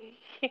Huey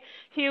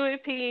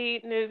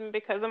P. Newton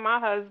because of my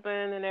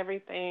husband and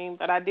everything,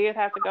 but I did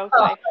have to go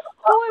say,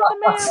 who is the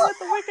man with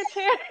the wicker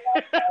chair?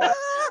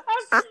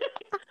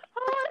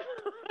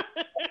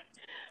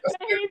 And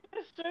he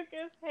just shook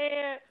his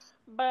head.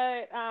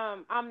 But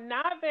I'm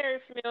not very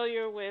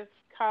familiar with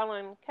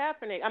Colin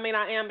Kaepernick. I mean,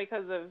 I am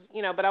because of,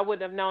 but I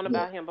wouldn't have known Yeah.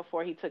 about him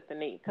before he took the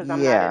knee because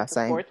I'm not Yeah, into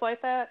same. sports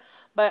like that.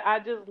 But I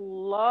just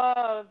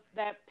love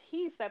that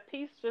piece. That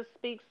piece just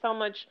speaks so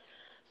much.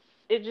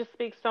 It just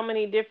speaks so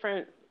many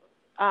different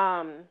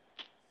um,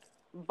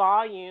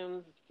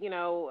 volumes.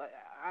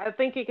 I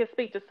think it can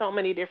speak to so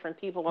many different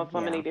people on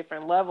so many Yeah.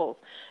 different levels.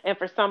 And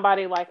for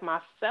somebody like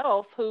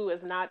myself who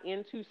is not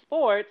into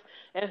sports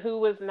and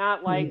who is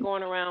not like Mhm.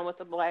 going around with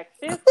the black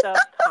fist stuff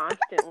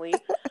constantly,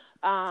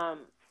 I,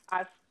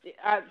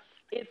 I,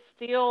 it's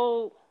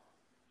still,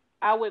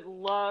 I would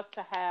love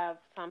to have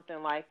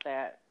something like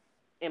that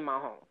in my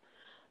home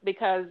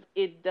because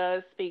it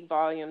does speak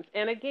volumes.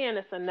 And again,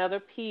 it's another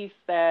piece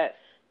that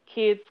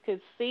kids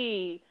could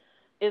see.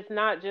 It's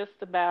not just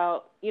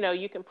about,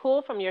 you can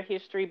pull from your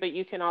history, but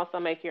you can also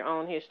make your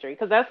own history.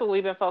 Because that's what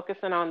we've been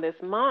focusing on this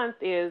month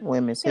is,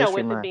 Women's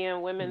History with it Month.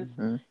 being Women's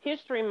Hmm.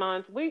 History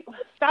Month, we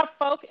stop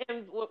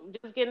focusing,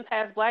 just getting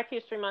past Black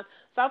History Month,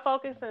 stop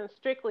focusing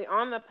strictly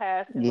on the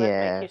past and let's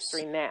make Yes.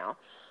 history now.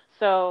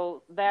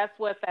 So that's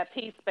what that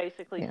piece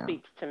basically Yeah.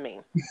 speaks to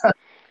me.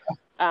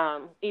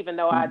 Even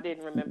though I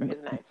didn't remember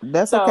his name.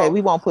 That's okay. So,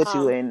 We won't put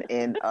you in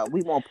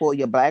we won't pull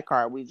your black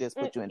card. We just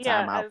put you in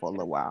yeah, timeout for a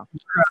little while.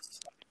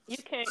 you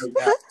can't.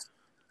 Yeah.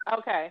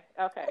 Okay,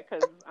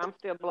 because I'm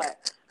still black.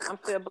 I'm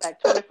still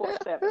black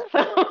 24/7.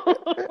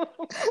 So.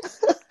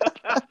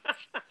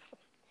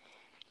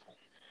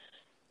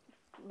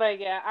 But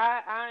yeah,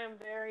 I am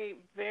very,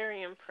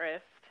 very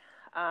impressed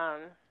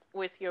um,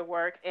 with your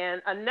work.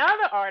 And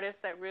another artist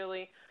that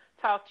really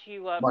talked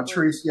you up was,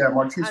 Martrice, yeah, I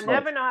Martrice Rose.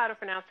 never know how to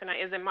pronounce her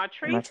name. Is it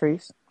Martrice?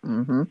 Matrice?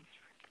 Mm-hmm.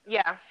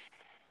 Yeah.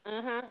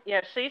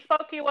 Yeah, she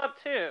spoke you up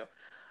too.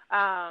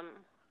 Um,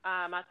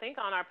 I think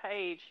on our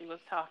page she was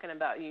talking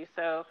about you.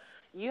 So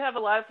you have a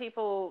lot of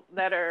people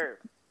that are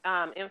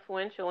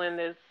influential in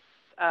this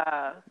That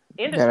are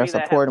industry that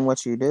have supporting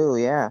what you do.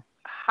 Yeah.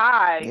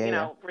 high, Yeah,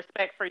 yeah.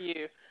 respect for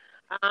you.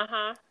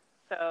 Uh-huh.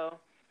 So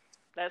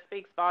that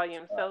speaks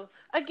volumes. So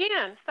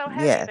again, so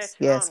happy that Yes,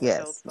 you're yes, on the show,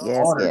 yes, so.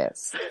 yes, Honored.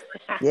 yes.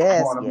 I'm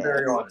Yes, honored. I'm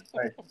very yes. honored.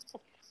 Thank you.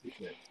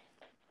 Appreciate it.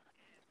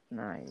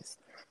 Nice.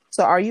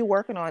 So are you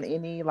working on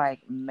any like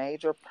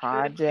major Good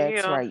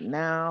projects deal. right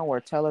now?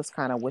 Or tell us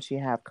kind of what you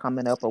have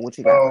coming up or what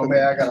you got Oh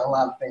man, cooking? I got a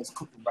lot of things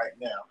cooking right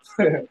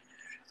now.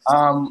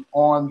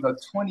 On the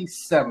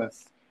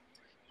 27th,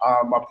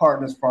 my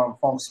partners from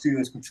Funk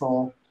Studios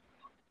Control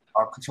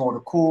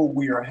the Cool.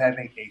 We are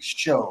having a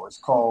show. It's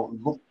called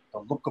The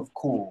Look of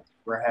Cool.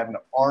 We're having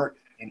art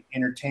and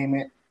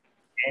entertainment,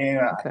 and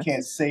I Okay.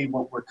 can't say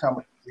what we're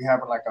coming. We're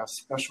having like a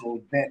special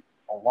event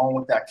along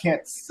with that. I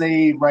can't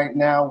say right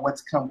now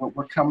what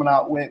we're coming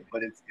out with,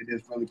 but it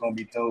is really going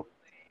to be dope.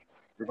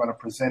 We're going to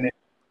present it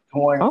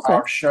during Okay.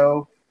 our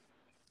show,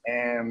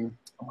 and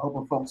I'm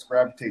hoping folks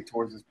gravitate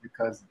towards us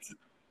because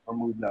we're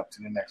moving up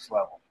to the next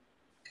level.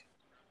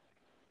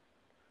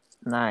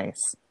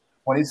 Nice.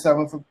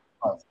 27th of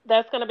month.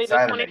 That's going to be the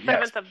Saturday, 27th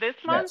yes. of this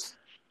month Yes.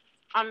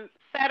 on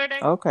Saturday.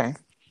 Okay.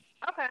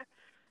 Okay.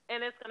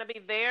 And it's going to be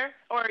there,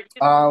 or it's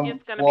going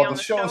to be Well, on the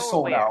the show show, is or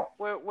sold where? out,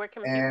 Where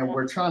can and people?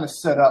 we're trying to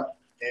set up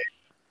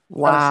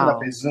Wow.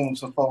 a Zoom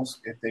so folks,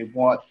 if they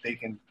want, they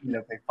can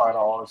pay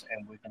 $5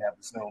 and we can have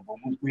the Zoom. But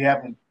we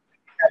haven't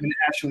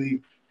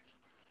actually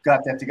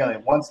got that together.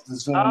 Once the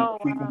Zoom, Oh,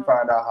 if we can wow.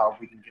 find out how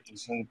we can get the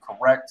Zoom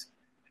correct,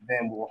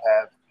 then we'll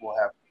have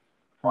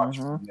watch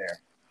Mm-hmm. from there.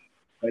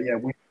 But yeah,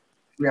 we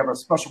have a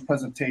special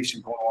presentation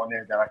going on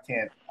there that I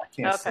can't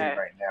say Okay.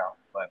 right now,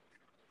 but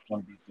it's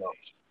going to be dope.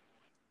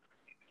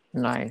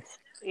 Nice.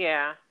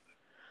 Yeah.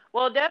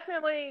 Well,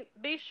 definitely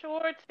be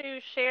sure to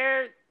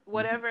share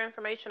whatever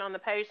information on the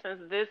page since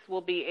this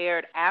will be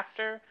aired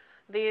after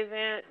the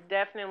event.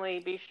 Definitely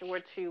be sure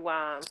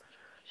to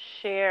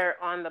share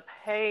on the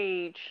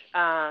page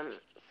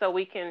so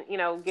we can,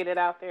 get it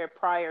out there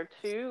prior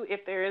to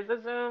if there is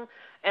a Zoom.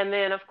 And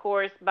then, of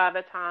course, by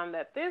the time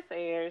that this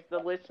airs, the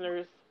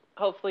listeners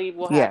hopefully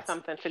will have Yes.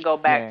 something to go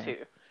back Yeah.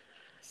 to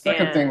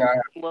Second and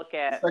thing look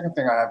at.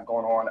 I have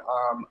going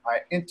on, I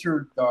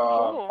entered the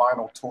Cool.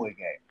 vinyl toy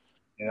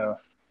game.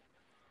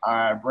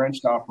 I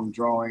branched out from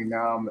drawing.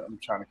 Now I'm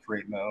trying to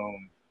create my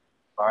own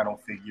vinyl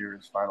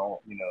figures,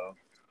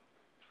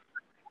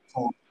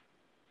 toy.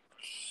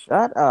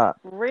 Shut up.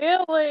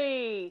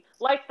 Really?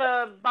 Like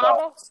the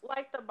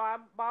bobblehead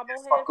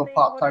Funko thing?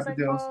 Pop What are type they of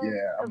deals. called?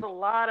 Yeah, Because a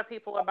lot of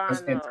people are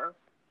just buying into those.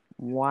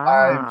 I've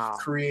Wow.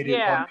 created one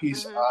Yeah.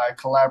 piece. I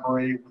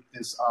collaborated with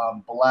this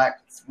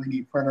black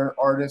 3D printer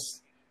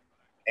artist,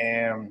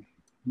 and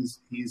he's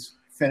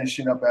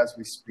finishing up as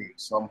we speak.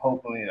 So I'm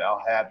hoping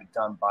I'll have it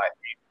done by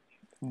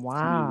April.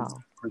 Wow.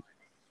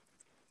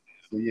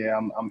 So yeah,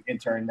 I'm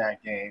entering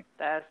that game.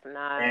 That's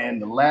nice.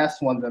 And the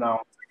last one that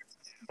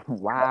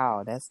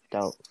Wow, that's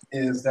dope.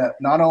 is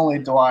that not only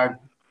do I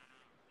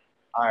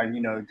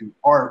do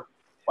art,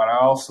 but I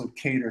also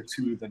cater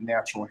to the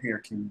natural hair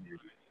community.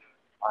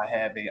 I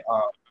have a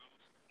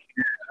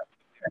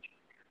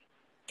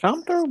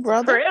Come through,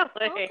 brother. Really?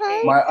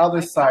 Okay. my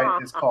other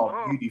site is called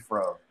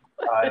Beautifro.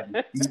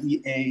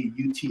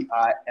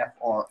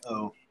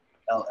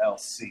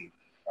 BeautifroLLC.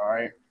 All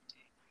right.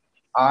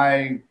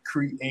 I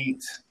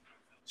create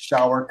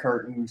shower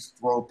curtains,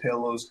 throw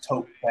pillows,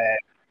 tote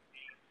bags.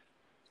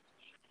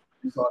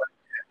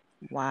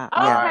 Wow.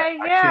 Okay,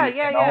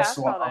 yeah. And I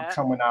also, saw I'm that.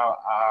 coming out.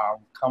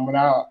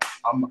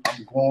 I'm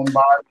going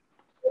by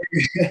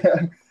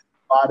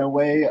by the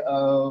way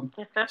of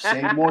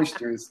Shea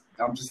Moistures.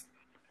 I'm just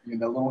a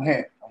little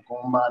hint. I'm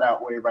going by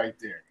that way right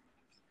there.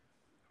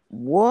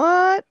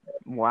 What?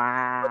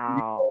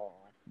 Wow.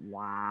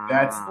 Wow.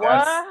 That's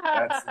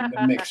in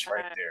the mix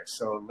right there.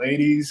 So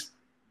ladies,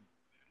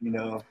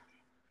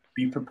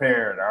 be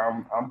prepared.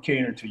 I'm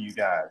catering to you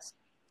guys.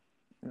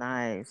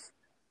 Nice.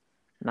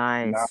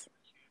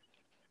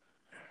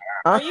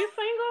 Are you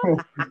single?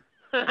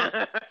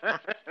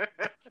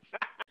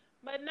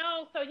 But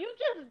no, so you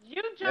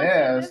jumped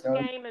in this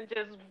game and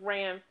just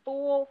ran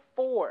full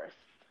force.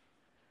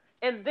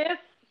 And this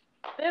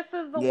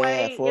is the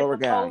way it's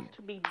supposed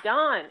to be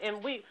done.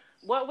 And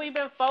what we've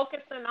been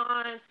focusing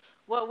on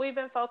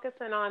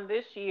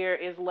this year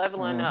is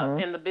leveling up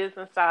in the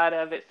business side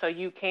of it so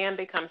you can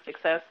become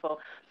successful.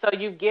 So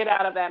you get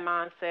out of that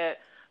mindset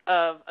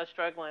of a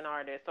struggling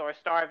artist or a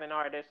starving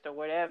artist or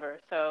whatever.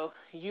 So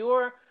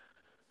you're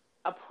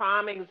a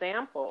prime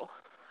example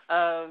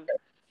of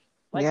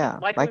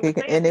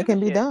it can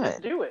be done.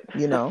 Just do it.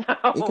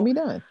 It can be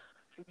done.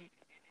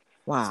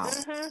 Wow.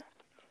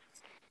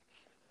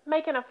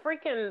 Making a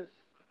freaking,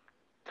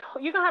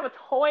 you're gonna have a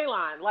toy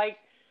line,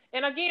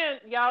 and again,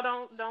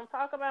 y'all don't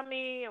talk about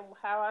me and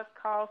how I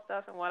call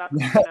stuff and what I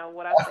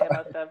what I say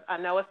about stuff. I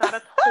know it's not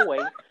a toy.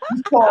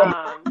 You call it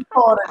a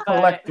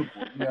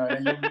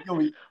collectible. You'll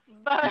be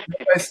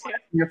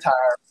you're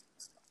tired.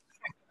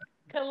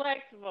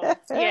 Collectible,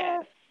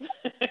 yes.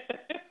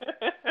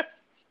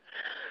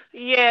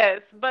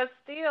 Yes, but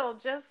still,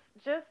 just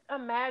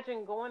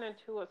imagine going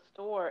into a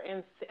store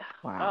and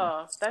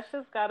that's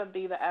just got to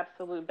be the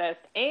absolute best.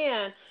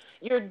 And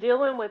you're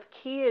dealing with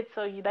kids,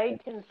 so they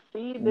can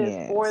see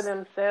this for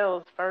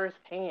themselves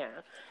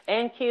firsthand.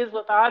 And kids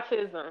with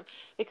autism,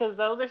 because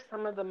those are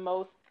some of the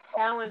most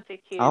talented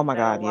kids. Oh my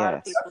God,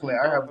 yes. Definitely.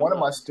 I have one of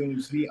my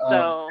students. He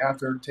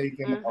after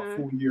taking a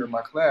full year of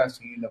my class,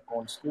 he ended up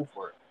going to school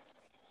for it.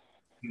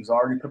 He was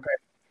already prepared.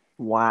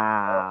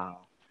 Wow.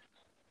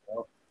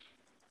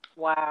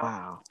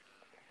 Wow.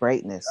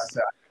 Greatness.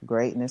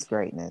 Greatness.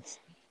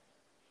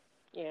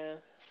 Yeah.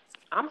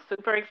 I'm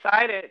super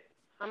excited.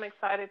 I'm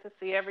excited to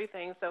see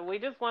everything. So we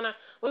want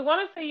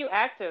to see you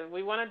active.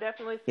 We want to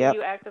definitely see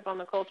you active on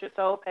the Cultured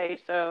Soul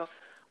page so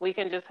we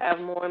can just have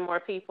more and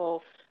more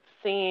people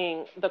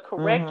seeing the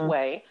correct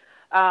way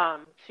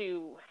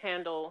to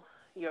handle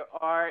your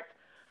art,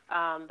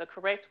 the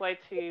correct way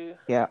to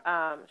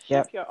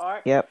ship your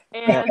art.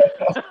 And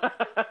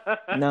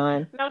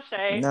None. No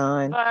shade.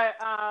 None. But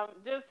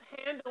just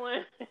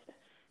handling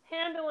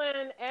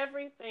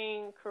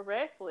everything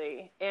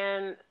correctly,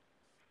 and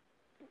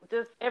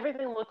just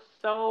everything looks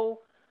so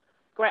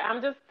great.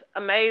 I'm just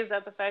amazed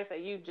at the fact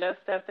that you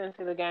just stepped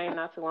into the game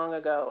not too long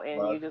ago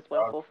and you just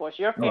went full force.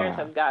 Your parents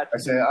have got to. I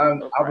said I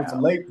was a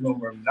late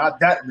bloomer, not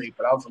that late,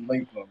 but I was a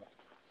late bloomer.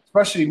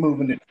 Especially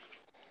moving to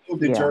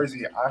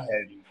Jersey, I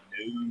had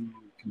no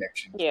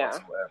connection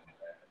whatsoever.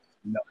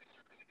 No.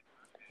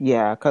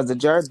 Yeah, because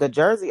the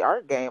Jersey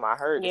art game, I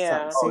heard, is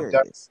something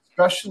serious.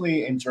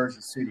 Especially in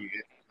Jersey City,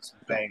 it's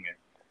banging.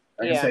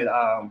 Like I said,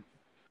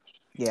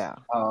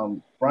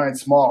 Brian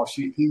Small,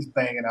 he's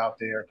banging out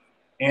there.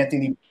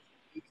 Anthony,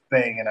 he's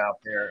banging out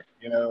there.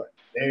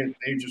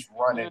 They just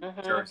running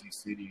Jersey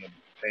City and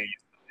they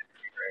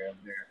Instagram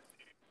there,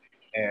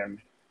 and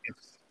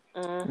it's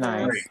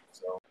nice. great.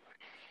 So.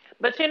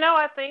 But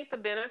I think the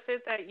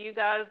benefit that you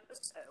guys,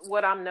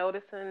 what I'm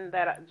noticing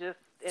that just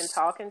in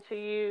talking to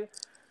you,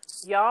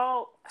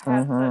 y'all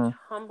have such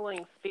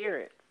humbling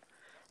spirits.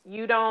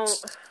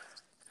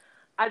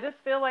 I just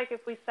feel like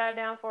if we sat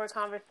down for a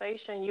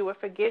conversation, you would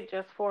forget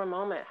just for a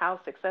moment how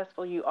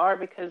successful you are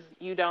because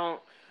you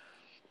don't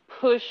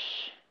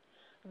push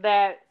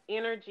that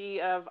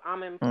energy of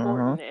I'm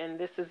important and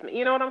this is me.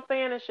 You know what I'm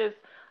saying? It's just,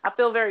 I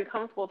feel very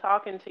comfortable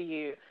talking to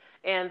you.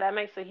 And that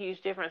makes a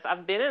huge difference.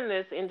 I've been in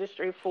this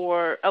industry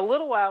for a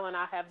little while, and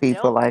I have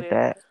people dealt like with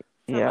that.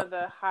 some of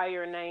the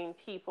higher name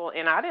people,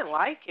 and I didn't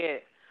like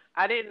it.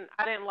 I didn't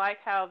like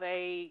how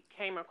they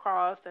came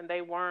across, and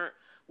they weren't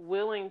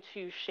willing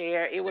to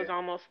share. It was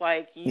almost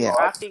like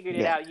I figured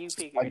it out, you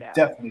figured it out. I've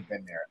definitely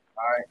been there.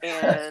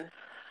 And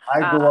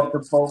I go up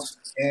to folks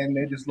and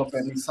they just look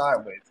at me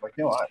sideways, like,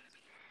 I'm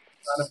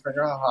trying to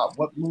figure out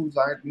what moves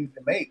I need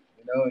to make,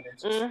 and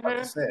it's just like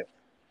I said.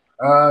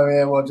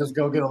 Yeah, well, just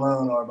go get a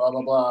loan or blah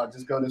blah blah.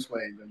 Just go this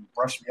way, then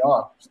brush me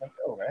off. It's like,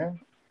 oh man.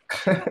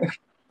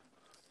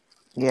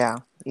 Yeah.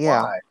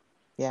 Why?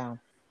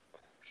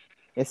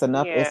 It's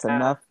enough.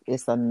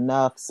 It's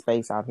enough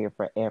space out here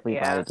for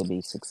everybody to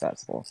be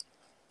successful.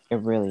 It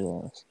really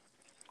is.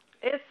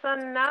 It's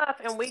enough,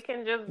 and we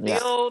can just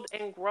build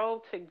and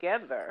grow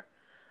together.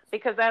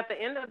 Because at the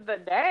end of the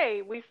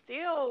day, we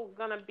still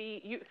gonna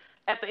be you.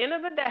 At the end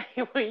of the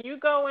day, when you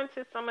go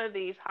into some of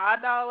these high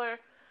dollar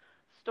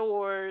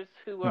stores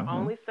who are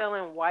only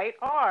selling white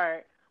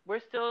art,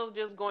 we're still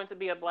just going to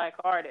be a black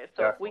artist.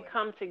 So Definitely. if we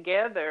come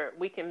together,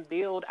 we can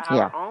build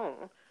our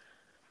own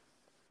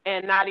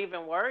and not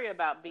even worry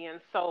about being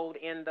sold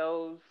in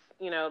those,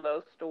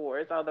 those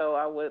stores. Although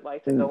I would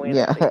like to go in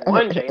and see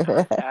one J.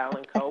 Style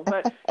and Co.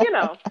 But,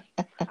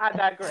 I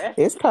digress.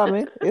 It's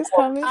coming.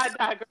 I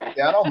digress.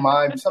 Yeah, I don't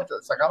mind. Sometimes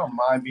it's like I don't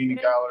mind being in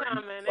a gallery.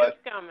 It's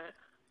coming.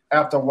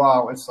 After a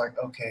while, it's like,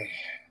 okay,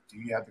 do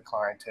you have the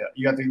clientele?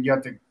 You have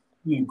to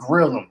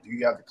grill them. Do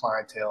you have the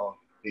clientele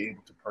to be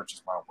able to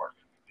purchase my work?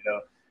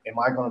 Am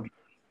I going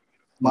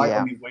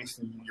to be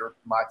wasting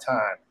my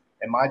time?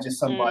 Am I just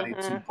somebody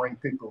to bring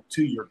people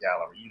to your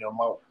gallery?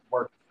 My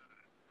work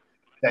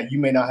that you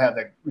may not have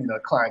that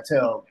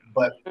clientele,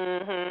 but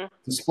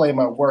display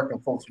my work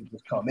and folks will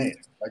just come in.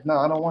 Like, no,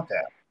 I don't want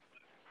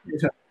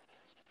that.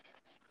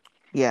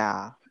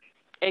 Yeah.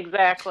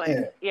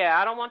 Exactly. Yeah,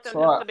 I don't want them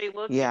just to be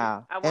looking.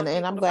 Yeah,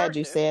 and I'm glad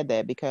you said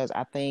that, because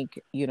I think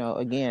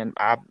again,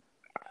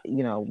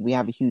 we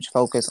have a huge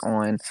focus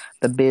on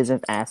the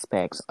business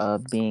aspects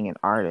of being an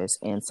artist,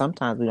 and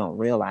sometimes we don't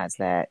realize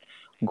that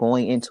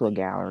going into a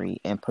gallery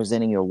and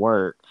presenting your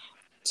work,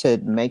 to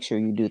make sure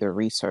you do the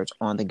research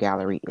on the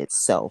gallery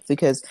itself.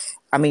 Because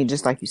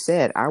just like you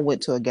said, I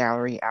went to a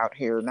gallery out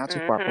here not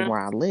too far from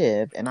where I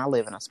live, and I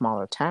live in a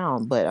smaller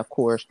town, but of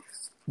course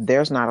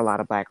there's not a lot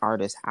of black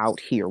artists out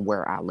here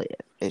where I live.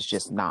 It's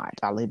just not.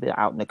 I live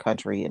out in the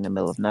country in the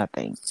middle of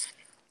nothing.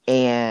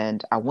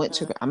 And I went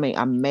to,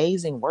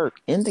 amazing work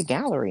in the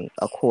gallery.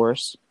 Of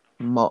course,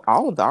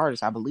 all of the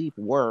artists, I believe,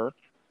 were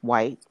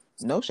white,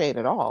 no shade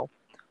at all.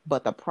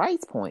 But the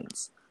price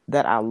points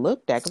that I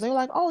looked at, because they were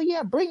like, oh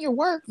yeah, bring your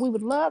work, we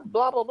would love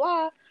blah, blah,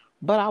 blah.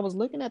 But I was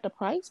looking at the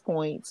price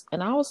points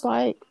and I was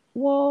like,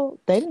 well,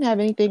 they didn't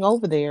have anything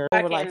over there.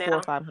 Over like $400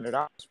 or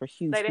 $500 for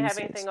huge They didn't pieces.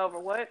 have anything over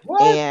what?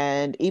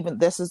 And even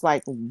this is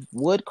like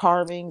wood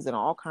carvings and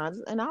all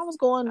kinds. And I was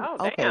going,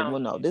 okay, well,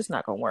 no, this is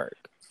not going to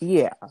work.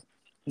 Yeah.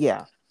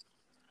 Really?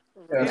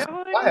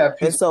 I have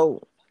pieces.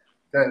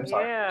 And so,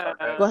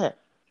 Go ahead.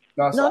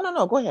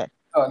 No, go ahead.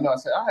 No,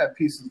 I have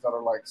pieces that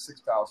are like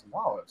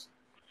 $6,000.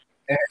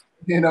 And,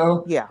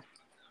 yeah.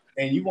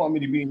 And you want me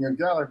to be in your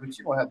gallery, but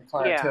you don't have the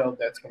clientele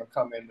that's going to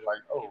come in and be like,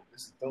 oh,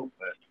 this is dope,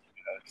 but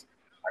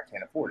I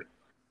can't afford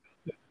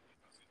it.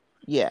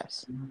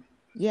 Yes.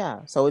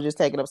 Yeah. So it's just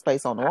taking up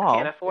space on the wall. I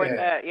can't afford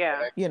that.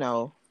 Yeah.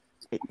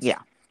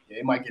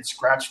 It might get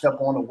scratched up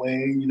on the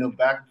way,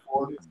 back and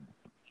forth.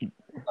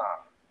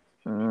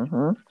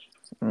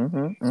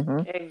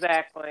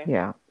 Exactly.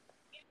 Yeah.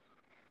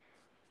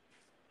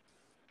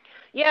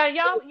 Yeah,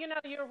 y'all,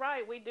 you're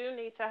right. We do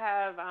need to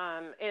have,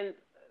 and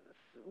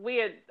we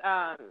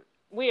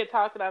had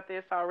talked about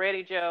this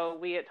already, Joe.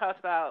 We had talked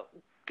about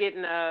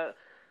getting a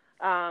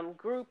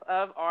group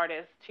of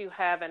artists to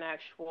have an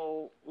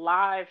actual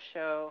live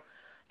show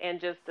and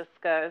just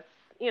discuss,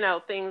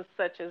 things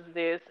such as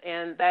this.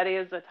 And that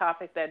is a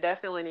topic that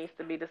definitely needs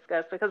to be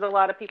discussed, because a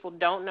lot of people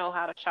don't know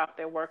how to shop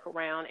their work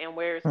around and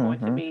where it's going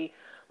to be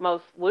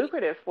most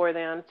lucrative for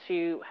them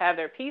to have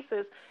their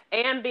pieces,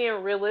 and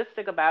being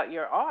realistic about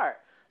your art.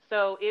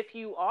 So if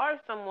you are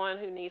someone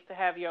who needs to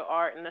have your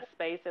art in a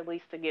space, at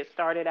least to get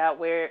started out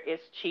where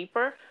it's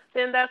cheaper,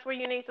 then that's where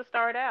you need to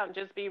start out, and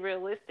just be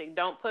realistic.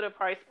 Don't put a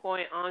price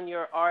point on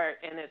your art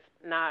and it's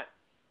not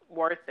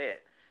worth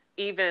it,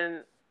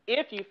 even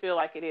if you feel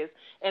like it is.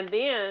 And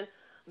then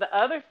the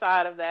other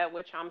side of that,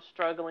 which I'm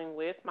struggling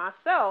with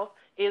myself,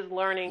 is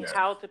learning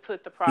how to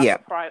put the proper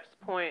price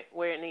point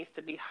where it needs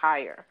to be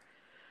higher.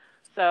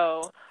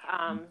 So,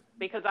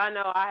 because I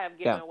know I have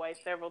given away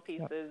several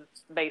pieces,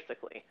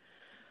 basically.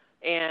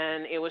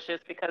 And it was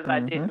just because I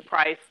didn't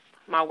price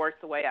my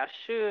work the way I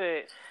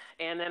should.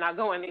 And then I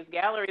go in these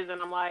galleries and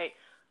I'm like,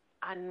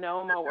 I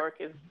know my work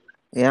is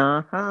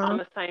on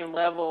the same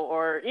level,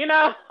 or,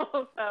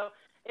 so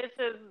it's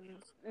just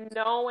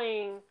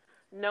knowing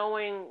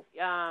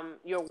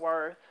your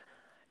worth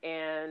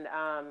and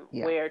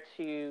where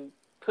to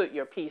put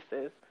your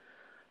pieces.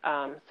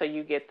 So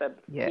you get the,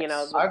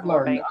 the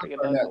more bang for your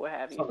buck, what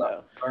have you. So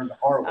I learned the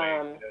hard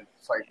way.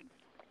 It's like,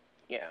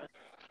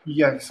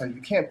 so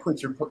you can't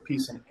put your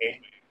piece in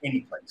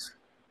any place,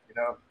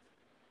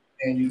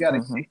 and you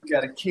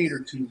gotta cater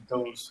to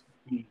those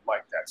who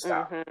like that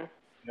style.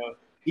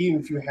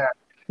 Even if you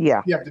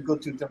have to go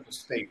to a different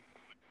state,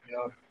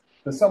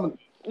 but some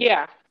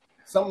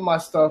of my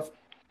stuff,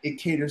 it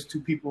caters to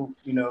people,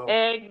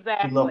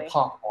 exactly, who love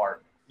pop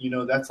art,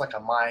 that's like a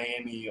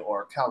Miami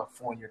or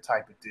California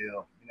type of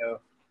deal. So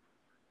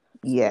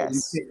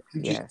Yes. you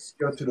just Yes.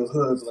 go to the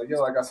hoods like,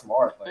 yo, I got some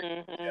art. Like,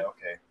 yeah,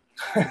 okay.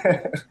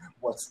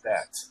 What's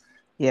that?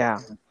 Yeah.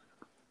 So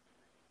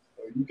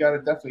you got to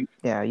definitely,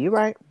 Yeah, you're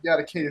right. you got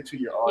to cater to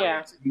your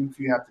audience. Even if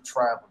you have to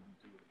travel,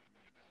 you're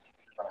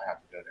going to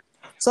have to do it.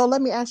 So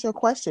let me ask you a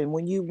question.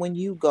 When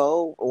you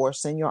go or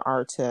send your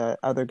art to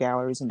other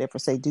galleries and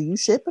different states, do you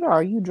ship it or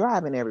are you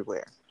driving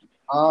everywhere?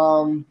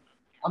 I'm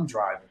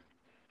driving.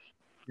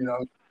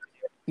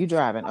 You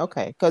driving,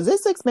 okay? Because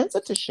it's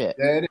expensive to ship.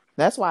 Yeah, it is.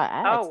 That's why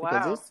I Oh, asked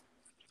because wow.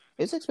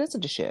 it's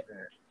expensive to ship. Yeah.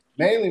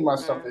 Mainly my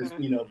stuff is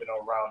been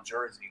around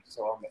Jersey,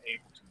 so I'm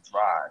able to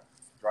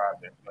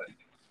drive it. But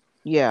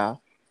Yeah.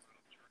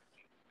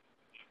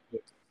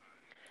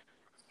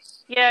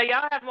 Yeah,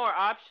 y'all have more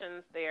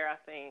options there. I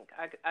think.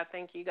 I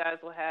think you guys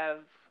will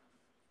have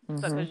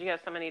because you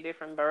have so many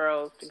different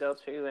boroughs to go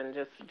to and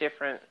just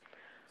different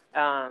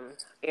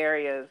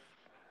areas,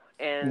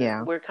 and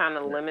Yeah. we're kind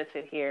of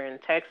limited here in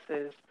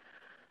Texas.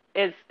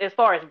 As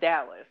far as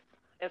Dallas,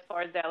 and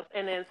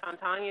then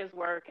Santanya's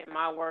work and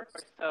my work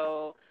are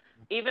so.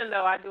 Even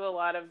though I do a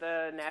lot of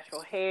the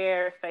natural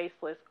hair,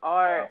 faceless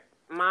art,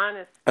 mine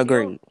is still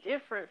Agreed.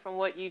 different from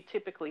what you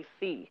typically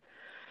see.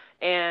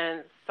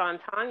 And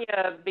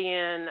Santanya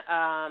being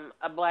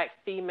a black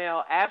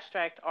female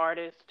abstract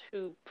artist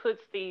who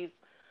puts these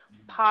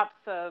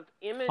pops of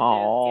images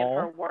in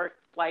her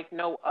work like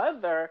no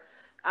other,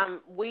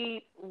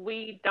 we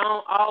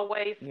don't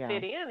always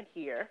fit in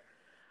here.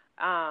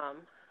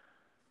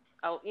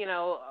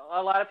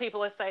 A lot of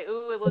people will say,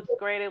 "Ooh, it looks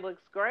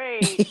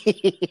great,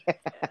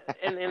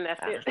 and then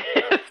that's it."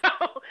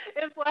 So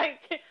it's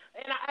like,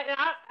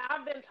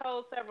 I've been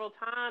told several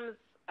times,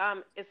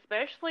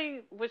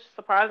 especially, which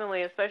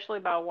surprisingly,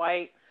 especially by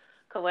white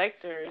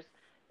collectors,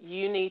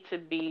 you need to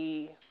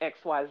be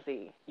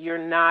XYZ. You're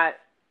not.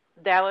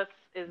 Dallas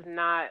is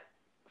not.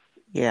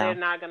 Yeah. They're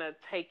not going to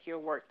take your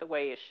work the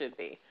way it should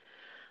be.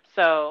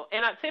 So,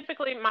 and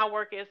typically my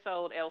work is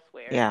sold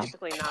elsewhere. Yeah. It's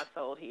typically not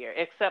sold here,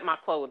 except my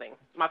clothing.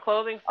 My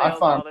clothing sells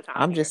all the time.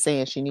 I'm just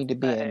saying she need to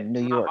be in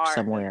New York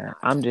somewhere.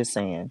 I'm just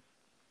saying.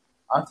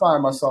 I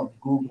find myself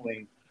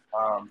Googling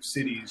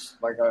cities.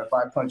 Like if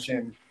I punch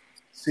in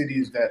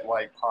cities that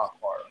like pop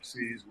art,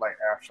 cities like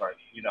abstract,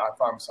 I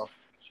find myself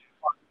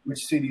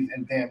which cities,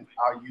 and then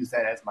I'll use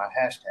that as my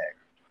hashtag.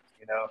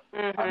 I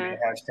mean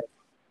hashtag.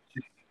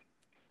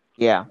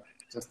 Yeah.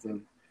 Just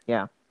to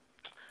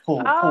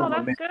pull that's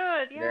them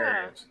good.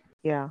 Yeah.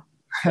 Yeah.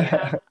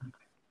 I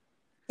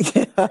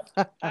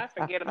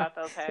forget about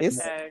those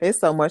hashtags. It's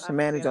so much to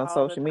manage on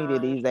social media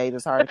these days.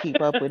 It's hard to keep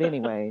up with,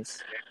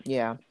 anyways.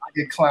 Yeah. I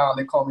get clowned.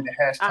 They call me the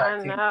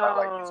hashtag king. I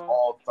like use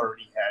all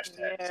 30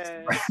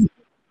 hashtags. Yeah.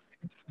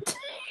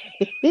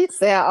 He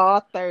said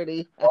all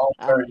 30. All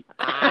 30.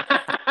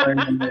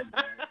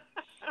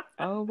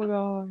 Oh my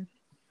God.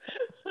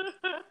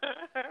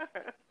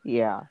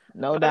 Yeah,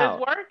 no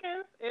doubt.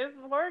 It's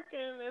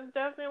working. It's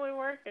definitely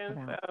working.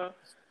 Yeah. So,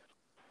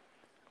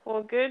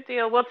 well, good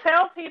deal. Well,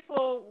 tell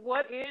people,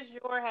 what is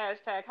your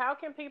hashtag? How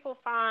can people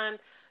find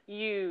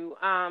you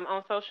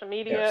on social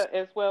media,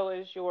 as well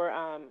as your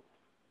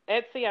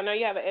Etsy? I know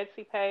you have an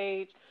Etsy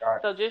page.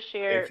 Right. So just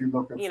share, if you're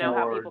looking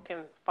how people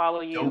can follow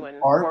you and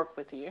work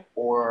with you.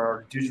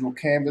 Or digital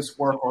canvas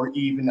work, or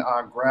even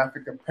on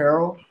graphic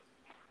apparel,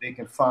 they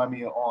can find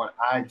me on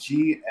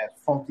IG at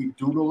Funky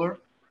Doodler.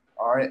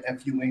 All right,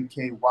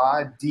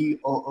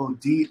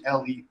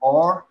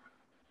 FUNKYDOODLER.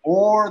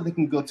 Or they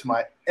can go to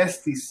my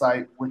Etsy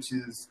site, which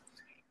is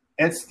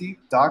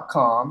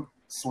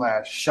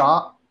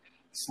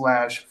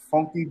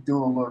etsy.com/shop/Funky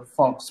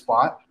Funk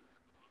Spot.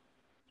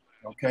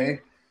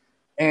 Okay.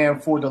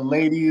 And for the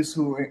ladies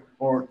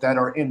that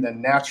are in the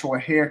natural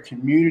hair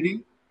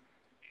community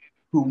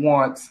who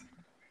want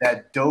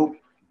that dope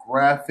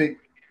graphic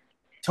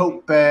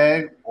tote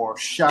bag or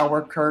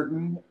shower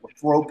curtain or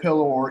throw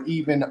pillow, or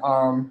even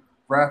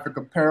graphic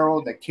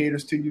apparel that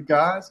caters to you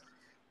guys,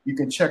 you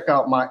can check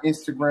out my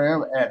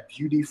Instagram at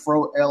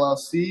Beautyfro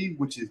LLC,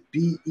 which is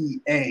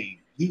BEAUTIFRO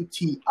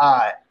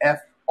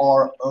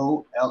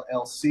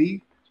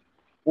LLC.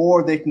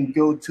 Or they can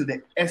go to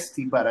the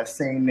Etsy by the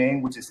same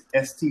name, which is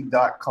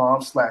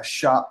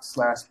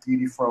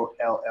etsy.com/shop/Beautyfro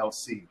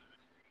LLC.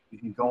 You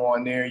can go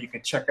on there. You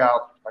can check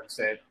out, like I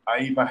said, I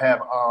even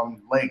have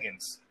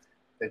leggings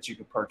that you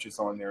can purchase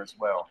on there as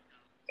well.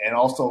 And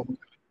also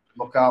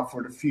look out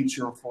for the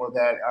future for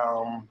that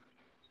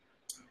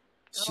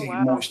shea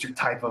moisture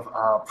type of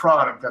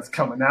product that's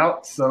coming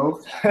out.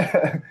 So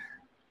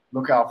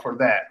look out for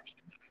that.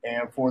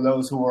 And for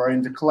those who are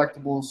into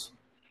collectibles,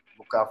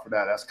 look out for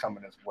that. That's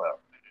coming as well.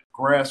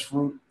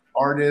 Grassroots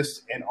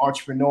artists and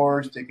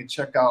entrepreneurs, they can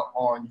check out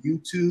on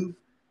YouTube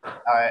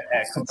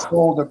at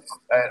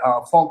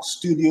Funk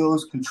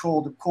Studios,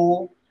 Control the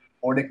Cool,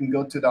 or they can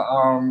go to the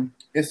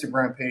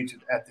Instagram page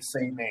at the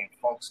same name,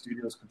 Funk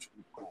Studios, Control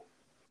the Cool.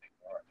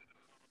 All right.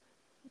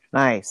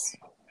 Nice.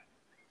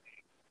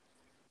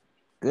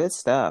 Good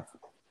stuff.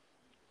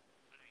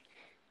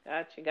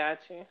 Got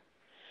you.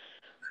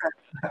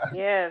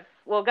 Yes.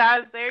 Well,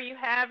 guys, there you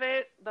have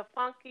it. The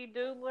Funky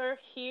Doodler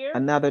here.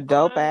 Another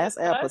dope ass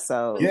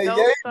episode. Yeah, Dope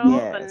yeah. Souls,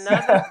 Yes.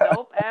 another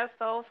dope ass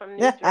soul from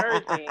New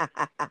Jersey.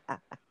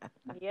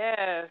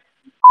 Yes.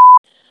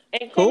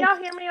 And can Cool. y'all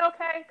hear me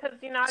okay? Because,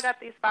 I got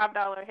these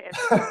 $5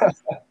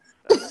 headsets.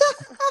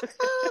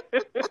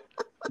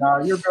 No,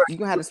 you're good. You're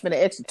going to have to spend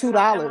an extra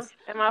 $2.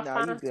 Am I No,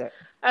 fine? you're good.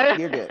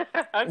 You're good.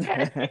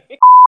 Okay.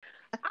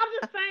 I'm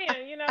just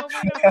saying, we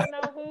don't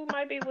know who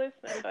might be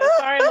listening. But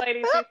sorry,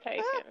 ladies, he's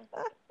taken.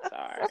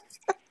 Sorry.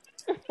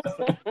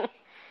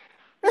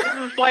 This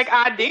is like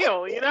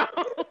ideal, Just ideal.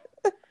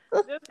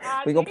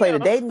 We're going to play the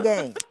dating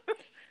game.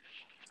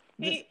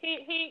 He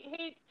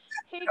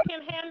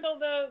can handle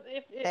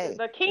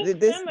the kinks and the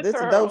This curls.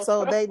 is a dope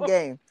soul dating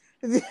game.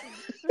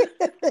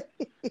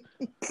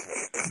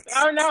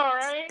 I know,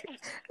 right?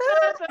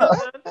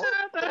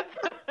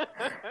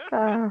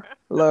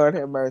 Lord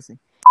have mercy.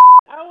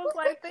 I was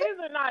like, these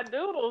are not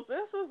doodles.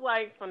 This is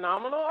like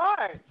phenomenal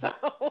art.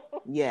 So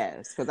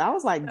yes, because I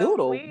was like,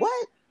 doodle,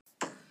 what?